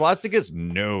 Swastikas?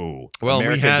 No. Well, we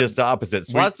America had- just the opposite.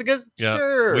 Swastikas? Yeah.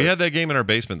 Sure. We had that game in our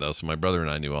basement, though, so my brother and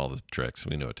I knew all the tricks.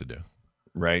 We knew what to do.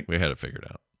 Right. We had it figured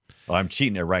out. Well, I'm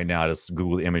cheating it right now. I just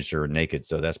Google the image her naked,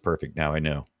 so that's perfect. Now I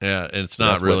know. Yeah, and it's So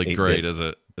not that's what really 8-bit great, is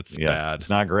it? It's bad. It's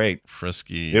not great.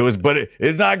 Frisky.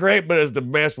 It's not great, but it's the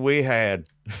best we had.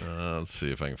 Let's see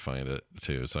if I can find it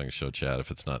too, so I can show chat if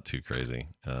it's not too crazy.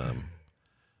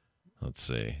 Let's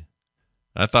see.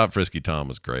 I thought Frisky Tom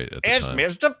was great at the It's time.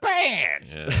 Mr.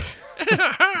 Pants. Yeah.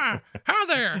 Hi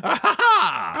there.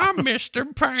 I'm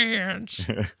Mr. Pants.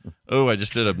 Oh, I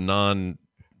just did a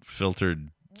non-filtered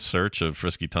search of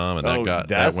Frisky Tom, and that's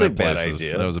that went a bad places.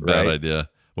 idea, That was a bad right? idea.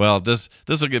 Well, this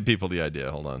will give people the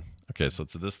idea. Hold on. Okay, so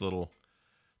it's this little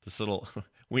this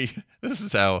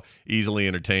is how easily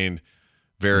entertained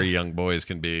very young boys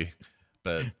can be.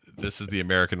 But this is the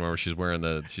American one where she's wearing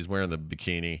the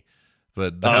bikini.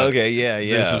 But Okay, yeah.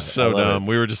 this was so I love dumb. it.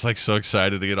 We were just like so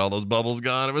excited to get all those bubbles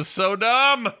gone. It was so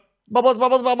dumb. Bubbles,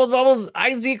 bubbles, bubbles, bubbles.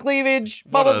 Icy cleavage.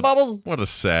 Bubbles, bubbles. What a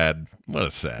sad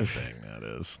thing that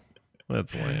is.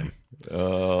 That's lame.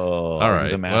 Oh, All right,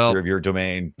 the master well- of your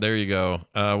domain. There you go.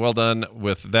 Well done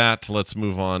with that. Let's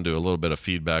move on to a little bit of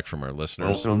feedback from our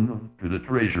listeners. Welcome to the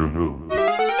treasure room.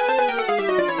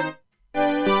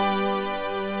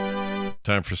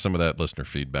 Time for some of that listener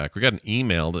feedback. We got an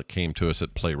email that came to us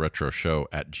at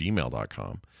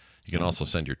playretroshow@gmail.com. You can also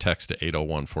send your text to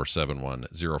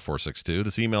 801-471-0462.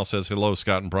 This email says, "Hello,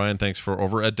 Scott and Brian. Thanks for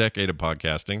over a decade of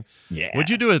podcasting. Yeah.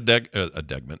 Would you do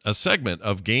a segment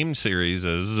of game series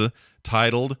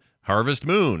titled Harvest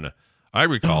Moon? I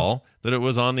recall that it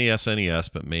was on the SNES,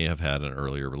 but may have had an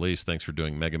earlier release. Thanks for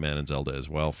doing Mega Man and Zelda as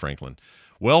well, Franklin."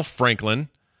 Well, Franklin,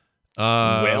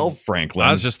 Franklin.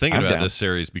 I was just thinking I'm about down. this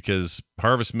series because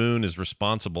Harvest Moon is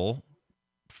responsible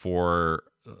for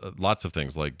lots of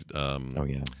things, like Oh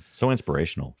yeah, so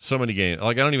inspirational. so many games.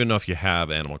 Like I don't even know if you have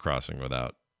Animal Crossing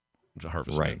without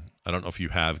Harvest Right. Moon. I don't know if you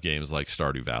have games like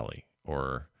Stardew Valley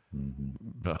or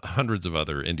hundreds of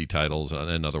other indie titles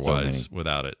and otherwise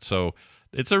without it. So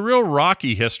it's a real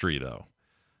rocky history, though.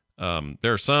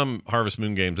 There are some Harvest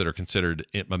Moon games that are considered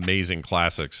amazing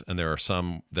classics, and there are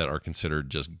some that are considered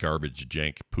just garbage,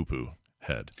 jank, poo-poo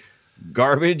head.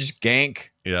 Garbage, gank,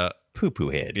 Yeah, poo-poo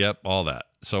head. yep, all that.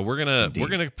 So we're gonna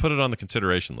Indeed. put it on the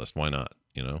consideration list. Why not?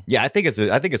 You know? Yeah, I think it's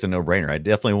a no-brainer. I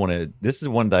definitely want to. This is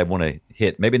one that I want to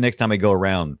hit. Maybe next time I go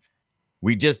around.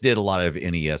 We just did a lot of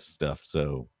NES stuff,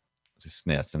 so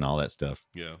SNES and all that stuff.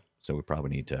 Yeah. So we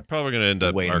probably need to. Probably gonna end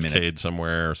up Wait a minute. arcade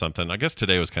somewhere or something. I guess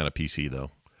today was kind of PC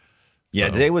though. Yeah,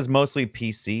 So- today was mostly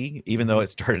PC, even though it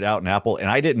started out in Apple, and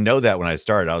I didn't know that when I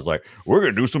started. I was like, "We're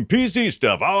gonna do some PC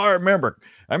stuff." Oh, I remember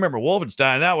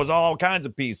Wolfenstein. That was all kinds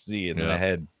of PC, and then Yeah. I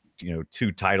had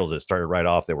 2 titles that started right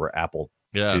off that were Apple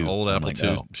Yeah, II. old I'm Apple like,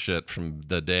 II oh, shit from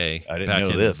the day. I didn't back know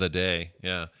in this. the day.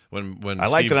 Yeah. When I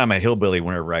like that I'm a hillbilly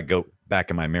whenever I go back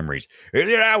in my memories.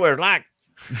 I was like,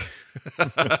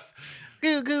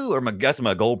 goo goo, or guess I'm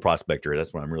a gold prospector.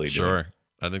 That's what I'm really doing. Sure.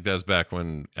 I think that's back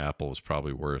when Apple was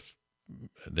probably worth,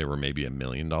 they were maybe $1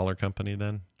 million company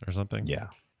then or something. Yeah.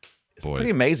 It's Boy.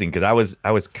 pretty amazing because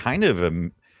I was kind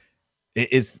of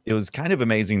it was kind of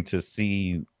amazing to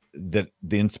see that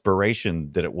the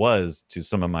inspiration that it was to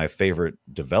some of my favorite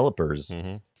developers,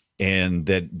 Mm-hmm. and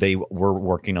that they were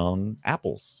working on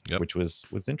Apples, Yep. which was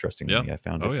interesting to Yeah. me. I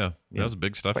found Oh it. yeah. That was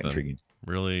big stuff quite then. intriguing.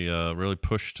 Really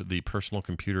pushed the personal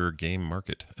computer game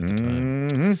market at the time.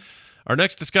 Mhm. Our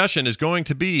next discussion is going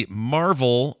to be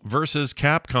Marvel versus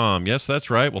Capcom. Yes,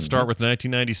 that's right. We'll start with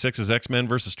 1996's X-Men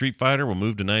versus Street Fighter. We'll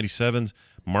move to 97's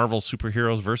Marvel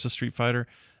Superheroes versus Street Fighter.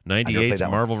 98's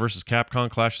Marvel versus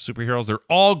Capcom Clash of Superheroes. They're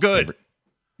all good.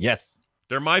 Yes.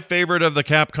 They're my favorite of the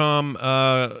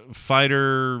Capcom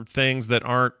fighter things that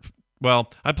aren't...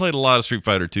 Well, I played a lot of Street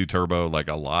Fighter 2 Turbo, like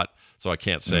a lot, so I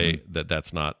can't say that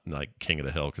that's not like King of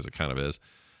the Hill, because it kind of is.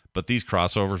 But these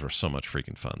crossovers were so much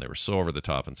freaking fun. They were so over the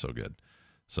top and so good.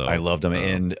 So I loved them.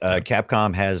 And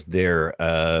Capcom has their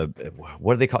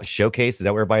what do they call it? Showcase? Is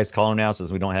that what everybody's calling now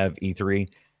since we don't have E3?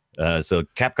 So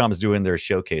Capcom is doing their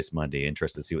showcase Monday.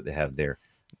 Interested to see what they have there.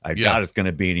 I doubt it's going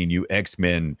to be any new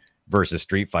X-Men versus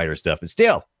Street Fighter stuff, but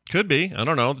still could be. I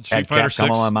don't know. Street Fighter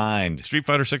 6 on my mind. Street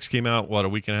Fighter 6 came out a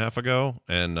week and a half ago,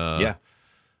 and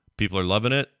people are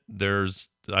loving it.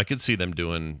 I could see them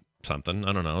doing something.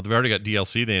 I don't know. They've already got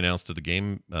DLC. They announced at the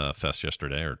Game Fest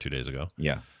yesterday or 2 days ago.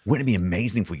 Yeah, wouldn't it be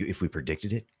amazing if we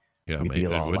predicted it? Yeah, we'd be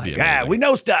all like, amazing. we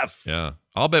know stuff. Yeah,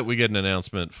 I'll bet we get an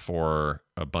announcement for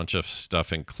a bunch of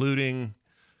stuff, including.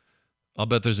 I'll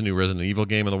bet there's a new Resident Evil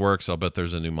game in the works. I'll bet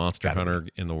there's a new Monster Hunter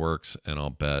in the works, and I'll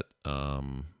bet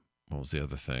what was the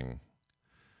other thing?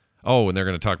 Oh, and they're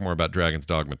going to talk more about Dragon's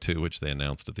Dogma 2, which they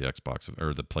announced at the Xbox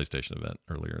or the PlayStation event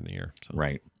earlier in the year. So.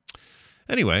 Right.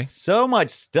 Anyway, so much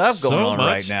stuff going on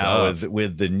right now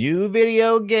with the new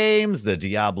video games, the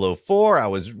Diablo 4. I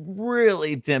was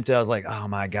really tempted. I was like, oh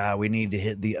my God, we need to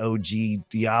hit the OG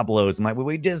Diablos. I'm like, well,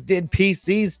 we just did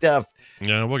PC stuff.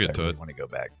 Yeah, we'll get to it. I want to go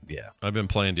back. Yeah. I've been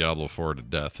playing Diablo 4 to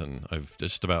death, and I've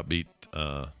just about beat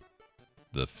the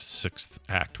 6th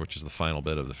act, which is the final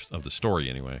bit of the story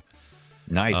anyway.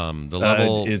 Nice. The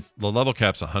level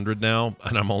cap's 100 now,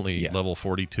 and I'm only level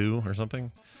 42 or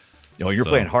something. Oh, you're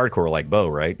playing hardcore like Bo,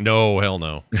 right? No, hell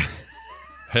no.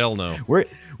 Hell no.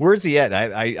 Where's he at?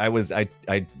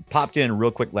 I popped in real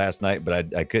quick last night,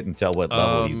 but I couldn't tell what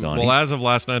level he's on. Well, as of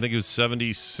last night, I think he was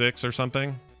 76 or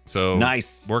something. So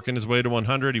nice. Working his way to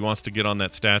 100. He wants to get on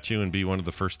that statue and be one of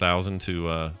the first 1,000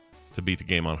 to beat the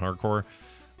game on hardcore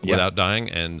without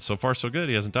dying. And so far, so good.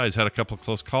 He hasn't died. He's had a couple of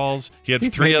close calls.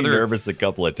 He's three other nervous a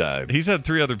couple of times. He's had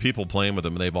 3 other people playing with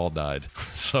him, and they've all died.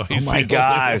 So he's oh my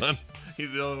gosh.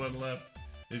 He's the only one left.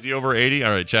 Is he over 80?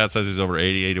 All right, chat says he's over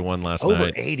 80, 81 last night.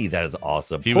 Over 80, that is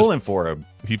awesome. Pulling for him.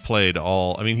 He played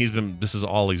all, I mean, this is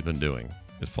all he's been doing,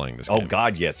 is playing this game. Oh,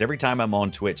 God, yes. Every time I'm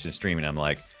on Twitch and streaming, I'm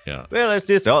like, well, let's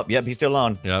just, yep, he's still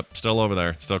on. Yep, still over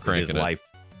there, still cranking his life.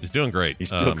 He's doing great. He's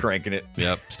still cranking it.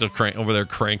 Yep, still over there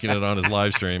cranking it on his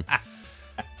live stream.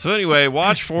 So anyway,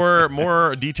 watch for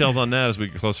more details on that as we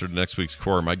get closer to next week's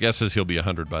core. My guess is he'll be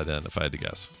 100 by then, if I had to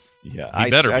guess. Yeah,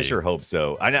 I sure hope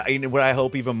so. I know what I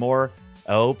hope even more.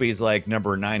 I hope he's like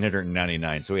number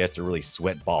 999, so he has to really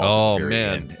sweat balls. Oh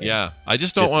man, yeah. I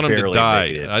just don't want him to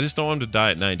die. I just don't want him to die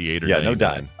at 98 or 99. No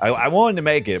die. I want him to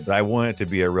make it, but I want it to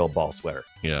be a real ball sweater.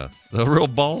 Yeah, the real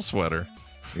ball sweater.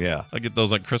 Yeah, I get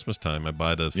those like Christmas time. I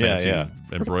buy the fancy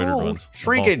embroidered ones.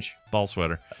 Shrinkage ball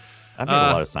sweater. I've made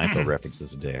a lot of Seinfeld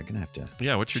references today. I'm gonna have to.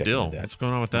 Yeah, what's your deal? What's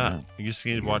going on with that? You just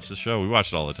need to watch the show. We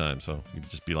watch it all the time, so you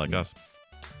just be like us.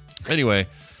 Anyway,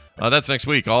 that's next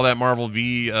week. All that Marvel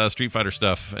v Street Fighter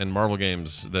stuff and Marvel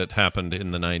games that happened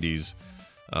in the 90s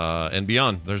and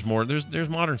beyond. There's more. There's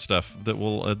modern stuff that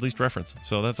we'll at least reference.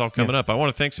 So that's all coming up. I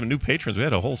want to thank some new patrons. We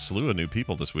had a whole slew of new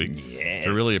people this week. Yes. I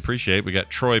really appreciate. We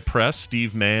got Troy Press,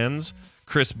 Steve Manns,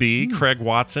 Chris B, Craig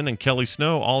Watson, and Kelly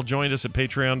Snow all joined us at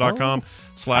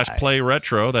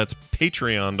patreon.com/playretro. That's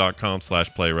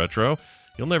patreon.com/playretro.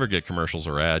 You'll never get commercials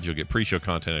or ads. You'll get pre-show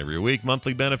content every week,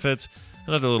 monthly benefits,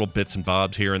 and other little bits and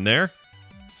bobs here and there.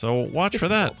 So watch for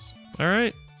that. All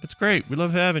right. It's great. We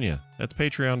love having you. That's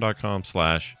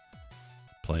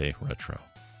patreon.com/playretro.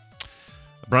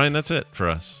 Brian, that's it for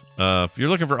us. If you're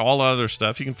looking for all other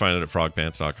stuff, you can find it at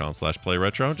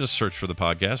frogpants.com/playretro. Just search for the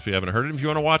podcast if you haven't heard it. If you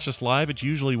want to watch us live, it's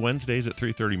usually Wednesdays at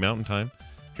 3:30 Mountain Time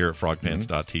here at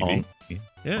frogpants.tv.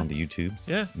 On the YouTubes.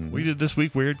 Yeah. We did this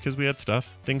week weird because we had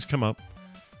stuff. Things come up.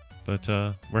 But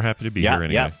we're happy to be here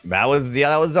anyway. Yeah, that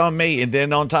was on me. And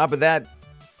then on top of that,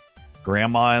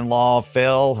 grandma-in-law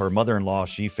fell. Her mother-in-law,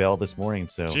 she fell this morning.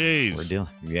 So jeez, we're dealing.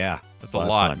 Yeah, that's a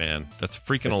lot, man. That's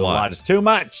freaking a lot. It's too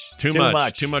much. Too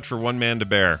much for one man to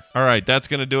bear. All right, that's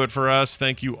going to do it for us.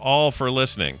 Thank you all for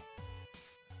listening.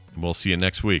 And we'll see you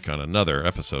next week on another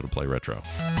episode of Play Retro.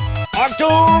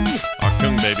 Achtung!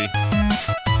 Achtung, baby.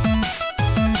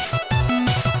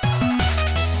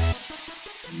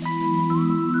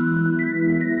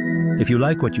 If you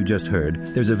like what you just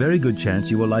heard, there's a very good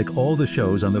chance you will like all the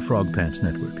shows on the Frog Pants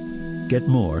Network. Get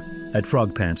more at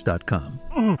frogpants.com.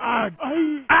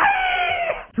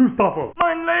 Too thoughtful.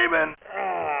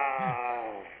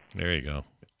 There you go.